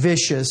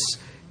vicious.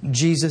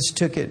 Jesus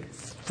took it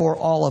for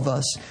all of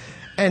us.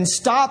 And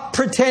stop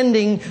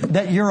pretending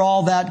that you're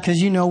all that,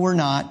 because we're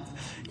not.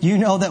 You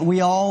know that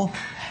we all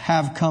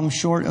have come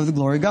short of the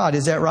glory of God.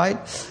 Is that right?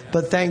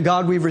 But thank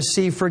God we've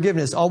received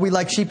forgiveness. All we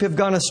like sheep have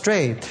gone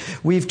astray.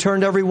 We've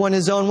turned everyone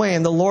his own way,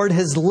 and the Lord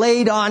has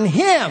laid on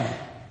Him.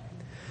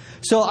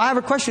 So I have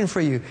a question for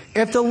you.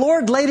 If the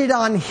Lord laid it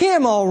on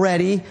Him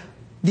already,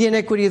 the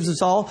iniquity of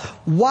us all,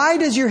 why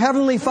does your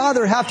Heavenly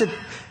Father have to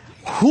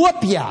whoop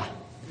ya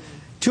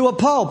to a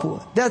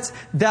pulp? That's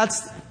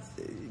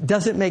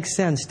doesn't make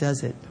sense,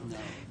 does it?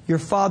 Your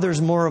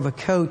Father's more of a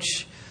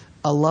coach,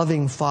 a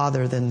loving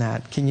Father than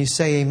that. Can you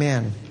say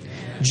amen?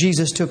 Amen.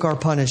 Jesus took our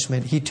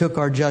punishment. He took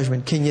our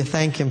judgment. Can you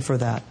thank Him for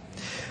that?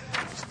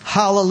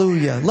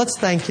 Hallelujah. Let's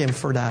thank Him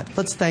for that.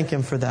 Let's thank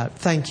Him for that.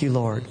 Thank you,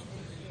 Lord.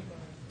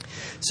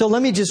 So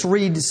let me just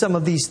read some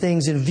of these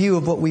things in view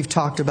of what we've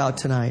talked about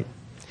tonight.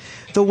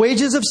 The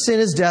wages of sin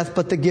is death,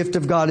 but the gift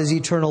of God is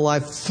eternal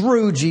life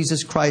through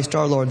Jesus Christ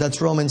our Lord. That's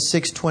Romans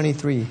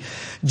 6:23.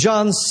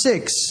 John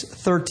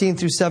 6:13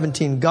 through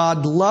 17.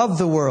 God loved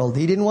the world.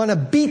 He didn't want to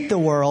beat the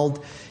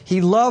world.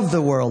 He loved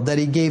the world that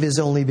He gave His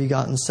only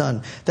begotten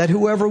Son, that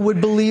whoever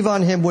would believe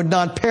on Him would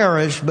not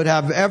perish, but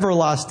have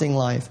everlasting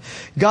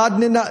life.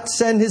 God did not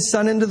send His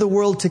Son into the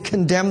world to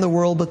condemn the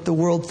world, but the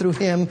world through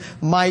Him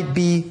might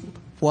be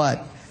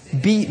what?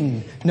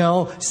 Beaten.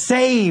 No,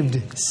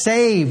 saved.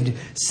 Saved.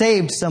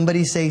 Saved.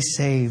 Somebody say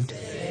saved.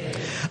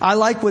 I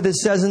like what it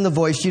says in the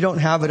Voice. You don't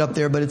have it up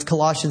there, but it's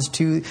Colossians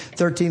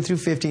 2:13 through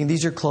 15.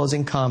 These are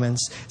closing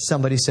comments.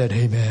 Somebody said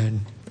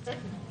amen.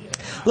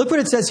 Look what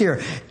it says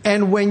here.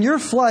 And when your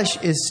flesh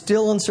is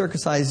still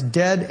uncircumcised,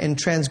 dead in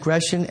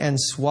transgression and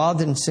swathed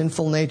in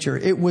sinful nature,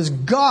 it was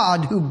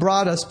God who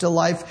brought us to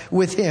life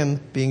with Him,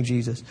 being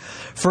Jesus,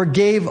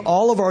 forgave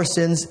all of our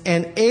sins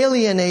and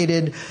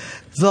alienated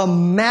the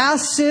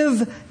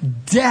massive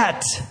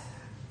debt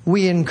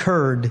we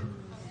incurred.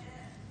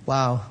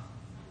 Wow.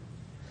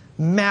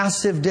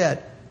 Massive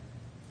debt.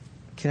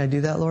 Can I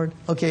do that, Lord?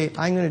 Okay,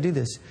 I'm going to do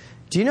this.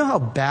 Do you know how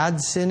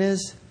bad sin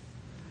is?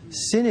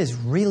 Sin is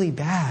really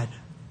bad.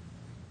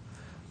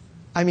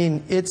 I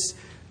mean,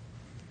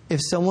 if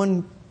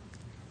someone,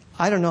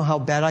 I don't know how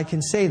bad I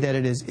can say that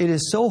it is. It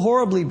is so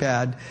horribly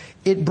bad,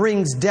 it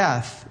brings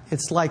death.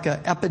 It's like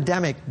an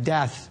epidemic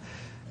death.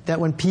 That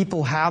when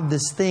people have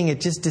this thing, it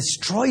just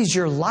destroys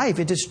your life.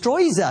 It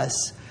destroys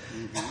us.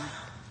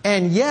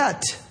 And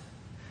yet,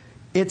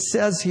 it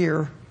says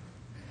here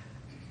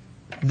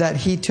that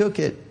He took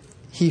it.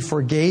 He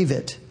forgave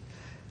it.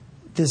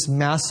 This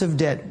massive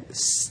debt.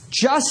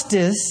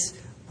 Justice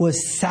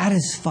was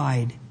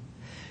satisfied.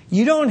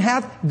 You don't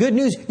have, good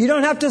news, you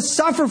don't have to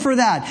suffer for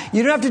that.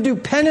 You don't have to do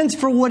penance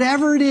for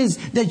whatever it is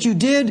that you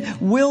did,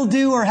 will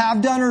do, or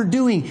have done or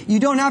doing. You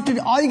don't have to,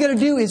 all you got to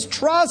do is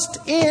trust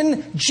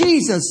in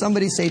Jesus.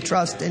 Somebody say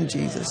trust in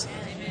Jesus.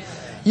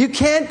 You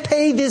can't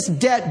pay this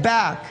debt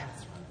back.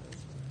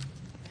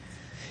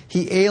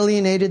 He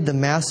alienated the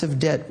massive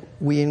debt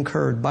we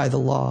incurred by the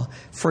law,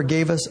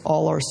 forgave us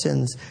all our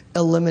sins,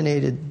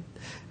 eliminated,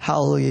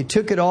 hallelujah,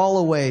 took it all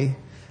away.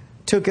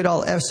 Took it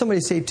all, somebody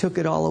say took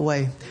it all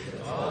away.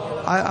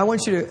 I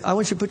want you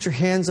to put your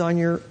hands on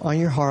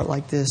your heart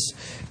like this.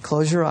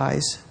 Close your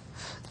eyes.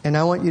 And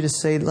I want you to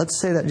say, let's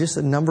say that just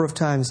a number of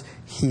times.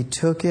 He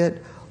took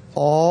it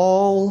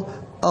all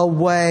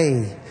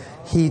away.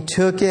 He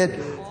took it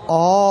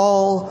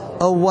all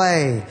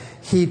away.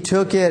 He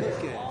took it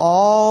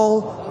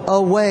all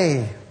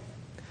away.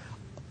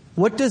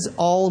 What does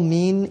all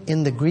mean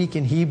in the Greek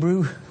and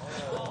Hebrew?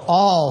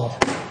 All.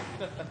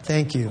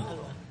 Thank you.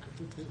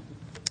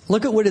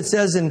 Look at what it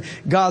says in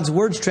God's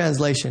Words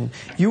translation.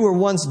 You were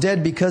once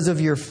dead because of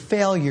your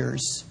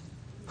failures.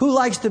 Who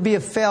likes to be a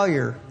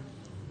failure?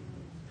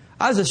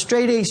 I was a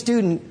straight A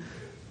student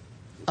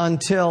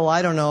until,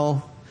 I don't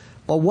know,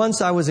 Well,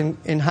 once I was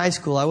in high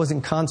school, I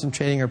wasn't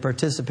concentrating or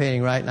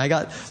participating, right? And I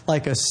got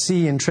like a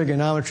C in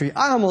trigonometry.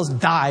 I almost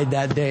died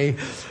that day.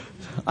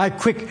 I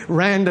quick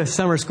ran to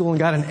summer school and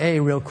got an A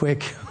real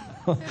quick.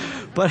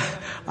 But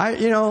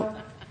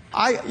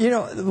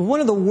one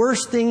of the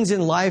worst things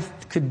in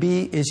life could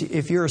be is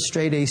if you're a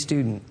straight A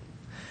student.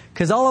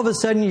 Because all of a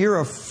sudden you're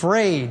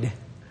afraid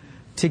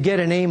to get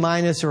an A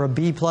minus or a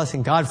B plus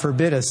and God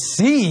forbid a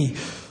C.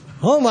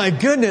 Oh my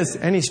goodness.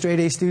 Any straight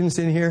A students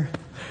in here?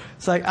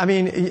 It's like, I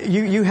mean,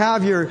 you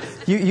have your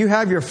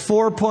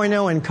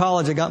 4.0 in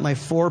college. I got my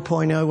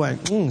 4.0.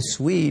 Went,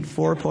 sweet,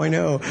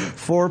 4.0,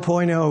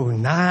 4.0,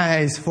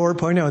 nice,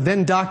 4.0.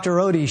 Then Dr.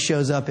 Odie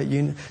shows up at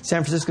San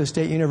Francisco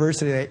State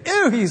University. Like,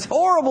 ew, he's a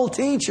horrible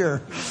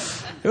teacher.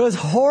 It was a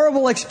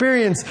horrible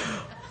experience.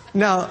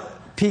 Now,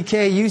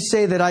 PK, you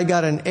say that I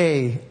got an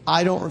A.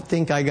 I don't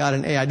think I got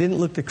an A. I didn't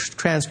look at the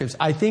transcripts.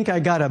 I think I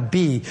got a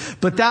B.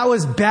 But that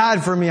was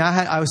bad for me.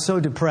 I was so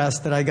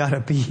depressed that I got a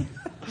B.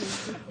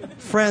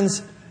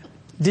 Friends,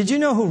 did you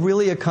know who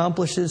really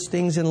accomplishes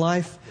things in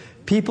life?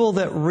 People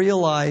that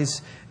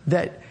realize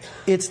that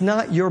it's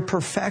not your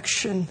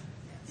perfection.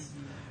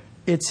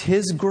 It's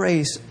His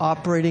grace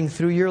operating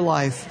through your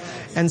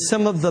life. And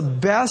some of the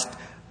best,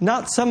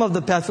 not some of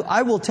the best,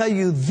 I will tell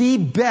you the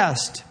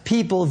best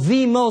people,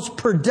 the most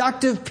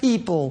productive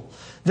people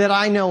that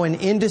I know in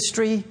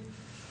industry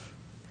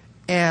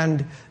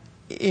and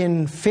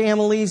in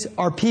families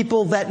are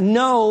people that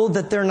know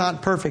that they're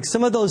not perfect.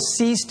 Some of those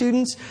C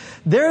students,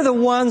 they're the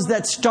ones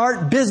that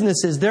start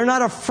businesses. They're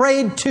not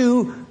afraid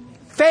to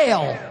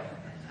fail.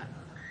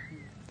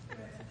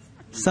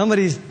 You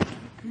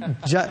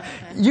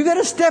got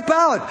to step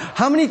out.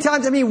 How many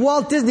times? I mean,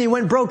 Walt Disney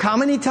went broke how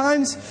many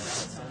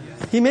times?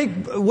 He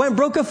went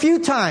broke a few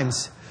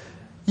times.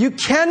 You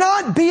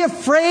cannot be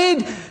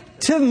afraid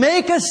to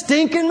make a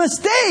stinking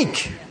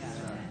mistake.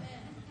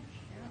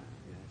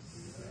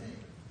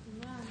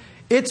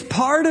 It's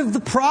part of the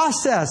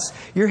process.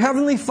 Your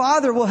Heavenly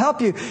Father will help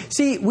you.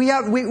 See,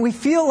 we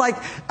feel like,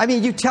 I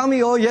mean, you tell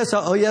me, oh yes,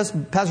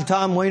 Pastor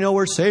Tom,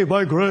 we're saved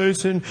by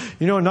grace and,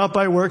 not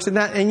by works and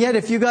that. And yet,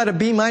 if you got a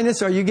B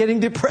minus, are you getting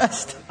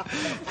depressed?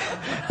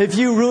 If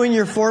you ruin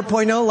your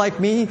 4.0 like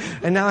me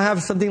and now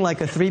have something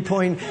like a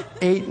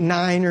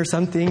 3.89 or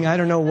something, I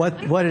don't know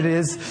what it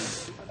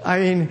is. I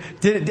mean,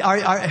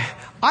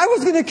 I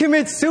was going to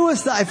commit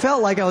suicide. I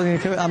felt like I was going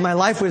to commit. My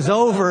life was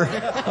over.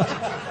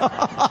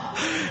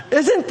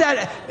 Isn't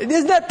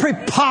that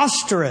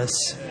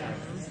preposterous?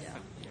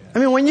 I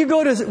mean, when you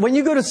go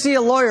to see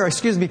a lawyer,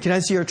 excuse me, can I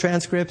see your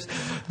transcripts?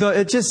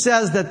 It just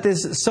says that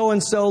this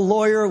so-and-so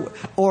lawyer,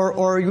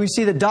 or you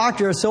see the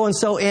doctor,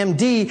 so-and-so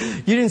MD.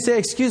 You didn't say,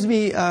 excuse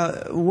me,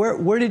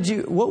 what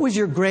was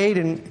your grade?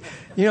 And,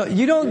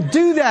 you don't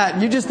do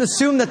that. You just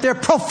assume that they're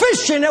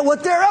proficient at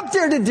what they're up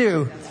there to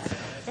do.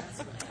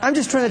 I'm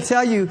just trying to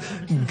tell you,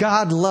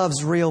 God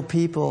loves real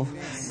people.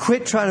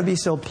 Quit trying to be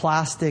so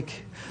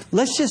plastic.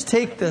 Let's just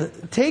take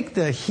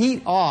the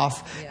heat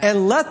off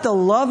and let the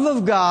love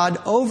of God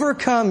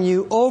overcome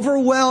you,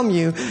 overwhelm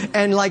you.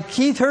 And like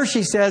Keith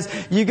Hershey says,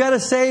 you got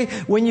to say,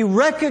 when you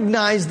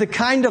recognize the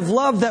kind of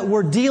love that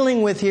we're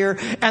dealing with here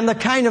and the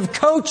kind of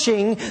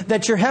coaching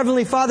that your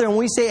Heavenly Father, and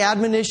we say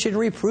admonition,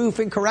 reproof,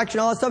 and correction,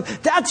 all that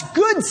stuff, that's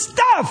good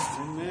stuff.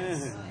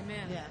 Amen.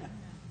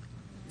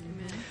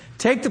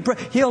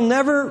 He'll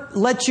never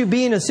let you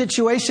be in a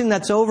situation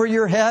that's over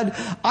your head.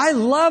 I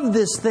love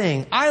this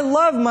thing. I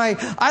love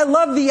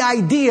the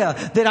idea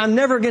that I'm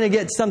never going to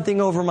get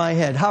something over my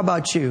head. How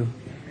about you?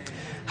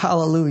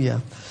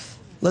 Hallelujah.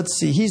 Let's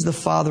see. He's the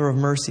Father of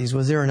mercies.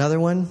 Was there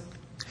another one?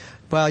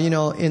 Well,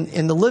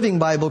 in the Living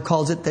Bible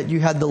calls it that you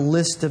had the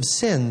list of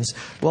sins.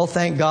 Well,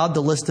 thank God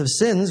the list of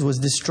sins was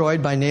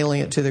destroyed by nailing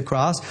it to the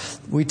cross.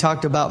 We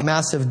talked about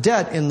massive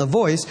debt in The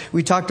Voice.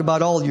 We talked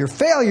about all your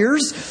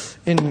failures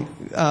in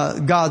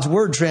God's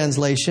Word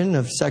translation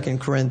of 2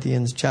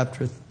 Corinthians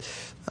chapter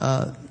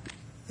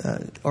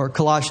or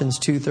Colossians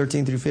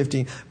 2:13 through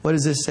 15. What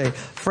does this say?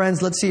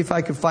 Friends, let's see if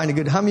I can find a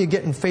good... How many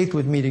get in faith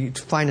with me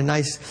to find a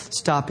nice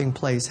stopping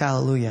place?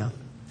 Hallelujah.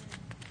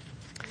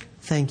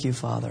 Thank you,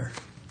 Father.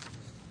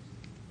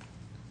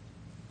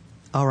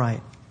 All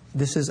right.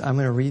 I'm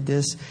going to read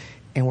this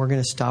and we're going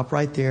to stop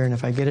right there. And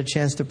if I get a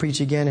chance to preach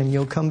again and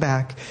you'll come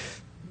back,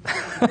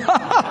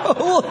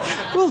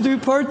 we'll do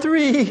part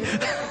 3.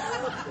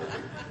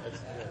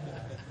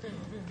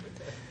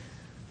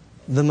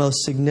 The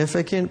most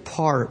significant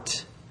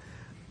part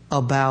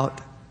about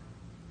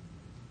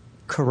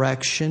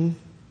correction,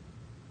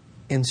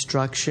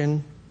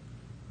 instruction,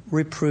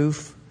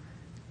 reproof,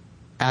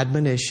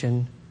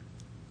 admonition,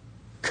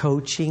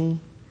 coaching,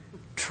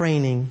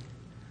 training,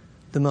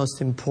 the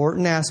most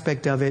important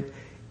aspect of it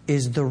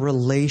is the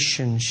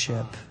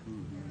relationship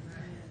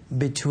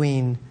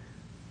between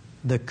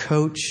the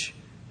coach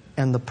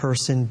and the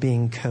person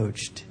being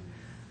coached,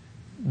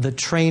 the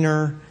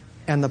trainer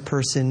and the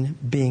person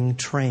being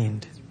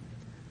trained,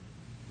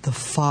 the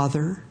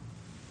Father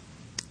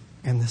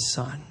and the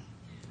Son,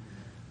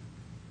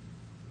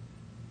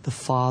 the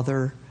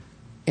Father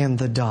and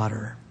the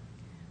daughter,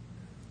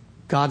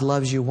 God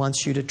loves you,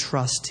 wants you to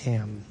trust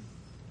Him.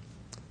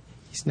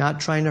 He's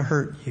not trying to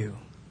hurt you.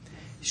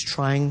 He's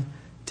trying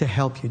to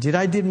help you. Did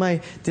I do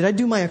my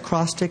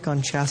acrostic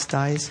on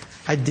chastise?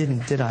 I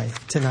didn't, did I?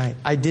 Tonight.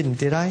 I didn't,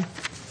 did I?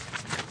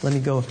 Let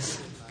me go.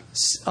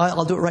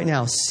 I'll do it right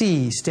now.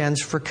 C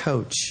stands for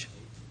coach.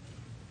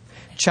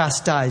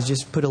 Chastise,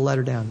 just put a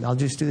letter down. I'll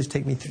just do this,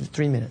 take me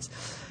 3 minutes.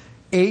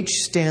 H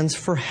stands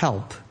for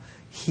help.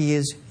 He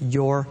is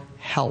your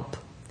help.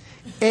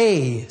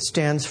 A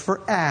stands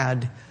for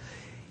add.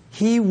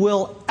 He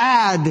will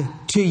add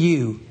to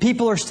you.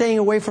 People are staying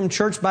away from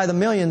church by the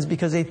millions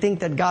because they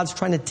think that God's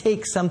trying to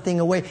take something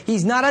away.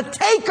 He's not a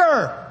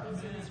taker.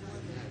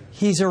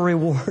 He's a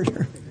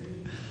rewarder.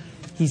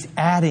 He's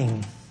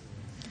adding.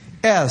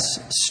 S,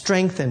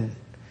 strengthen.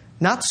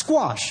 Not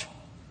squash.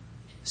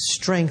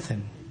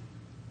 Strengthen.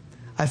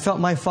 I felt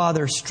my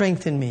Father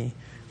strengthen me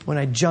when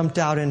I jumped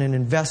out in an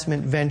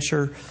investment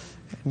venture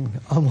and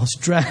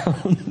almost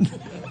drowned.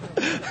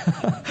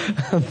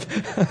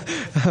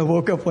 I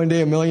woke up one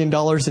day $1 million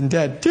in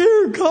debt.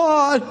 Dear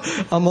God!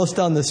 Almost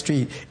on the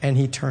street. And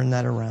He turned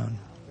that around.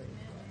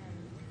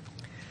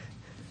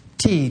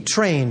 T,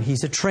 train.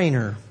 He's a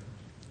trainer.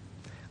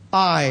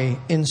 I,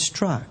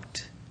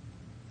 instruct.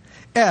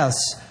 S,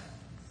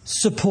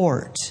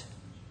 support.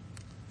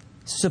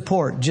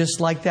 Support. Just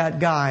like that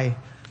guy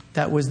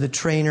that was the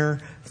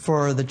trainer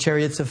for the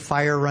Chariots of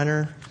Fire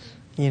runner.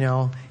 You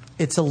know,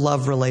 it's a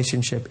love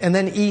relationship. And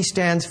then E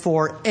stands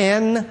for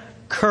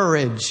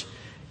encourage.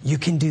 You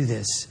can do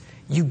this.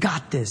 You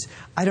got this.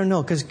 I don't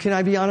know, because can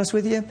I be honest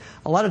with you?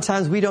 A lot of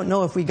times we don't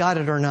know if we got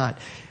it or not.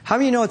 How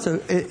many know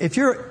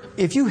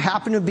if you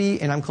happen to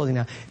be, and I'm closing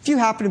now, if you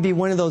happen to be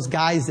one of those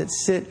guys that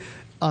sit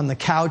on the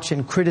couch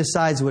and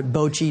criticize what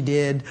Bochy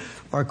did,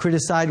 or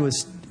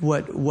criticize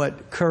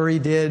what Curry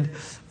did,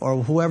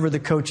 or whoever the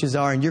coaches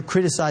are, and you're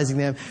criticizing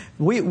them,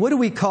 what do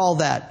we call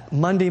that?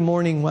 Monday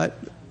morning what?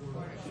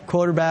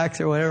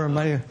 Quarterbacks or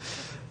whatever.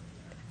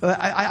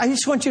 I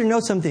just want you to know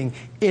something.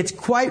 It's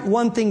quite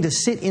one thing to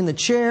sit in the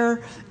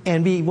chair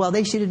and be, well,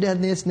 they should have done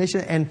this and they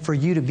should have, and for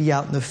you to be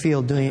out in the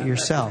field doing it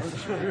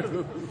yourself.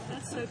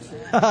 That's so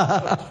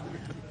true.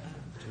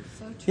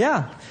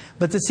 Yeah.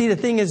 But to see, the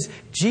thing is,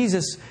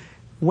 Jesus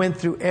went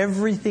through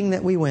everything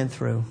that we went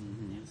through.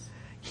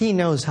 He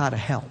knows how to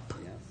help.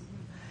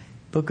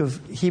 Book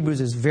of Hebrews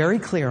is very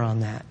clear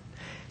on that.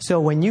 So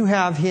when you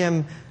have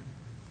Him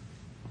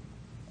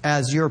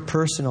as your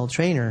personal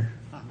trainer,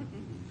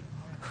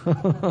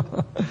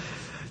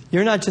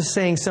 you're not just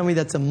saying somebody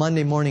that's a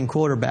Monday morning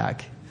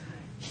quarterback.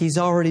 He's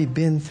already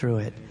been through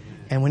it.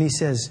 And when He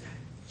says,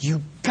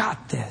 you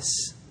got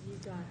this,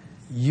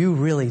 you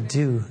really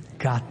do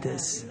got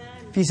this.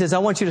 If He says, I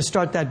want you to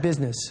start that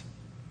business,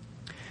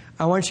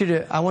 I want you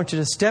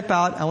to step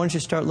out. I want you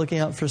to start looking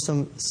out for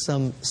some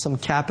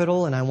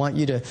capital, and I want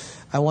you to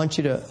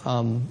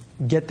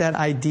get that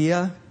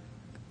idea.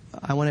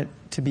 I want it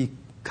to be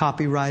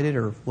copyrighted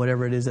or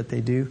whatever it is that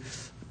they do,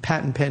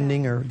 patent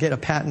pending, or get a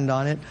patent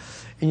on it.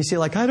 And you say,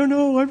 like, I don't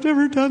know, I've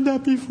never done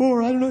that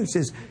before. I don't know. He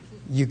says,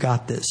 you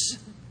got this.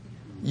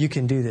 You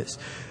can do this.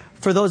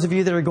 For those of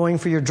you that are going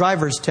for your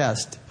driver's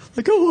test,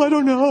 like, oh, I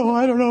don't know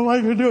if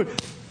I can do it.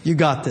 You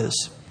got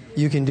this.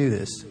 You can do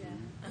this.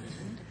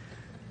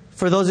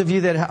 For those of you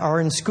that are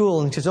in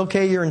school and says,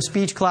 okay, you're in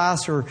speech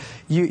class, or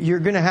you're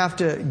going to have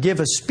to give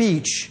a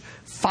speech,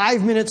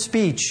 5-minute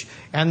speech,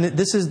 and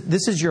this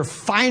is your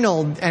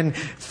final, and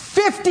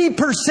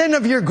 50%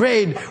 of your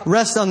grade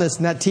rests on this,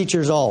 and that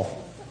teacher's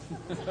all.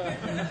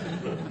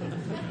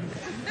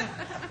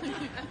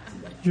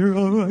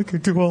 I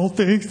can do all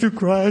things through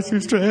Christ who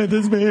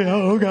strengthens me.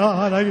 Oh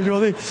God, I can do all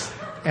things.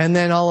 And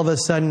then all of a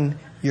sudden,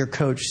 your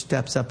coach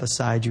steps up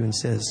beside you and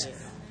says,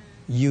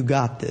 you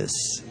got this.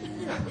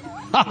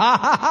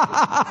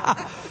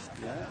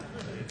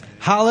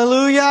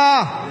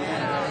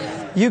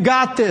 Hallelujah. You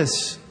got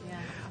this.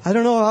 I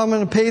don't know how I'm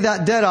going to pay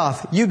that debt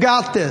off. You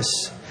got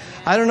this.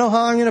 I don't know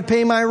how I'm going to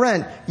pay my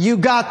rent. You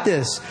got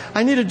this.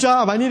 I need a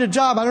job. I don't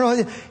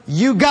know.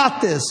 You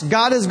got this.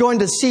 God is going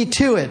to see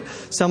to it.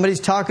 Somebody's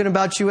talking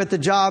about you at the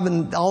job,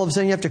 and all of a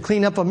sudden you have to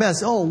clean up a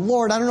mess. Oh,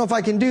 Lord, I don't know if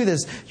I can do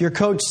this. Your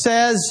coach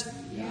says,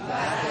 you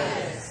got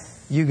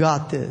this. You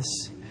got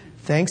this.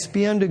 Thanks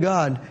be unto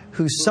God,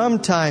 who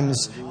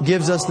sometimes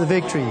gives us the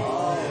victory.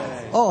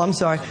 Oh, I'm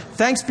sorry.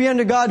 Thanks be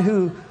unto God,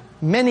 who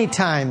many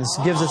times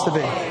gives us the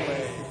victory.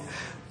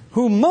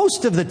 Who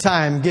most of the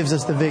time gives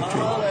us the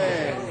victory.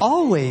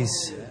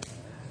 Always.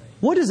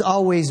 What does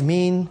always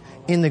mean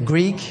in the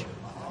Greek?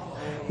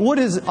 What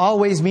does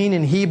always mean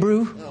in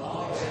Hebrew?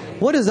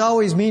 What does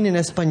always mean in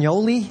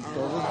Espanol?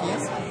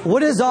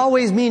 What does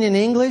always mean in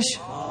English?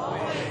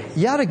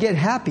 You ought to get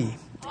happy.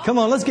 Come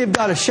on, let's give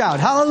God a shout.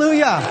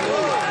 Hallelujah.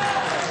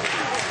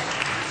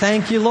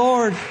 Thank you,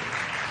 Lord.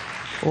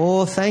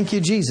 Oh, thank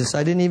you, Jesus.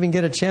 I didn't even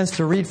get a chance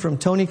to read from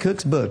Tony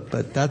Cook's book,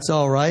 but that's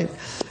all right.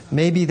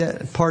 Maybe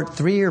that part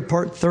 3 or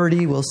part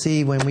 30, we'll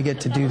see when we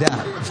get to do that.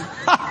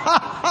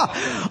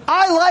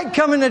 I like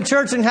coming to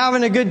church and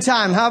having a good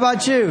time. How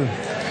about you?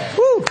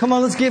 Woo, come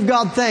on, let's give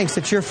God thanks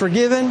that you're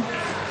forgiven.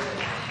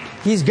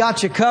 He's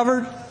got you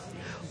covered.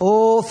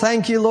 Oh,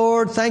 thank you,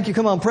 Lord. Thank you.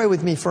 Come on, pray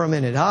with me for a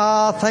minute.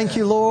 Thank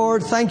you,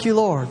 Lord. Thank you,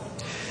 Lord.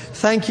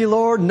 Thank you,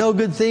 Lord. No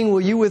good thing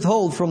will you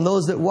withhold from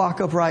those that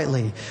walk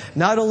uprightly.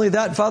 Not only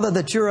that, Father,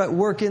 that you're at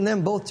work in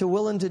them both to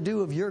will and to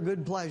do of your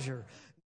good pleasure.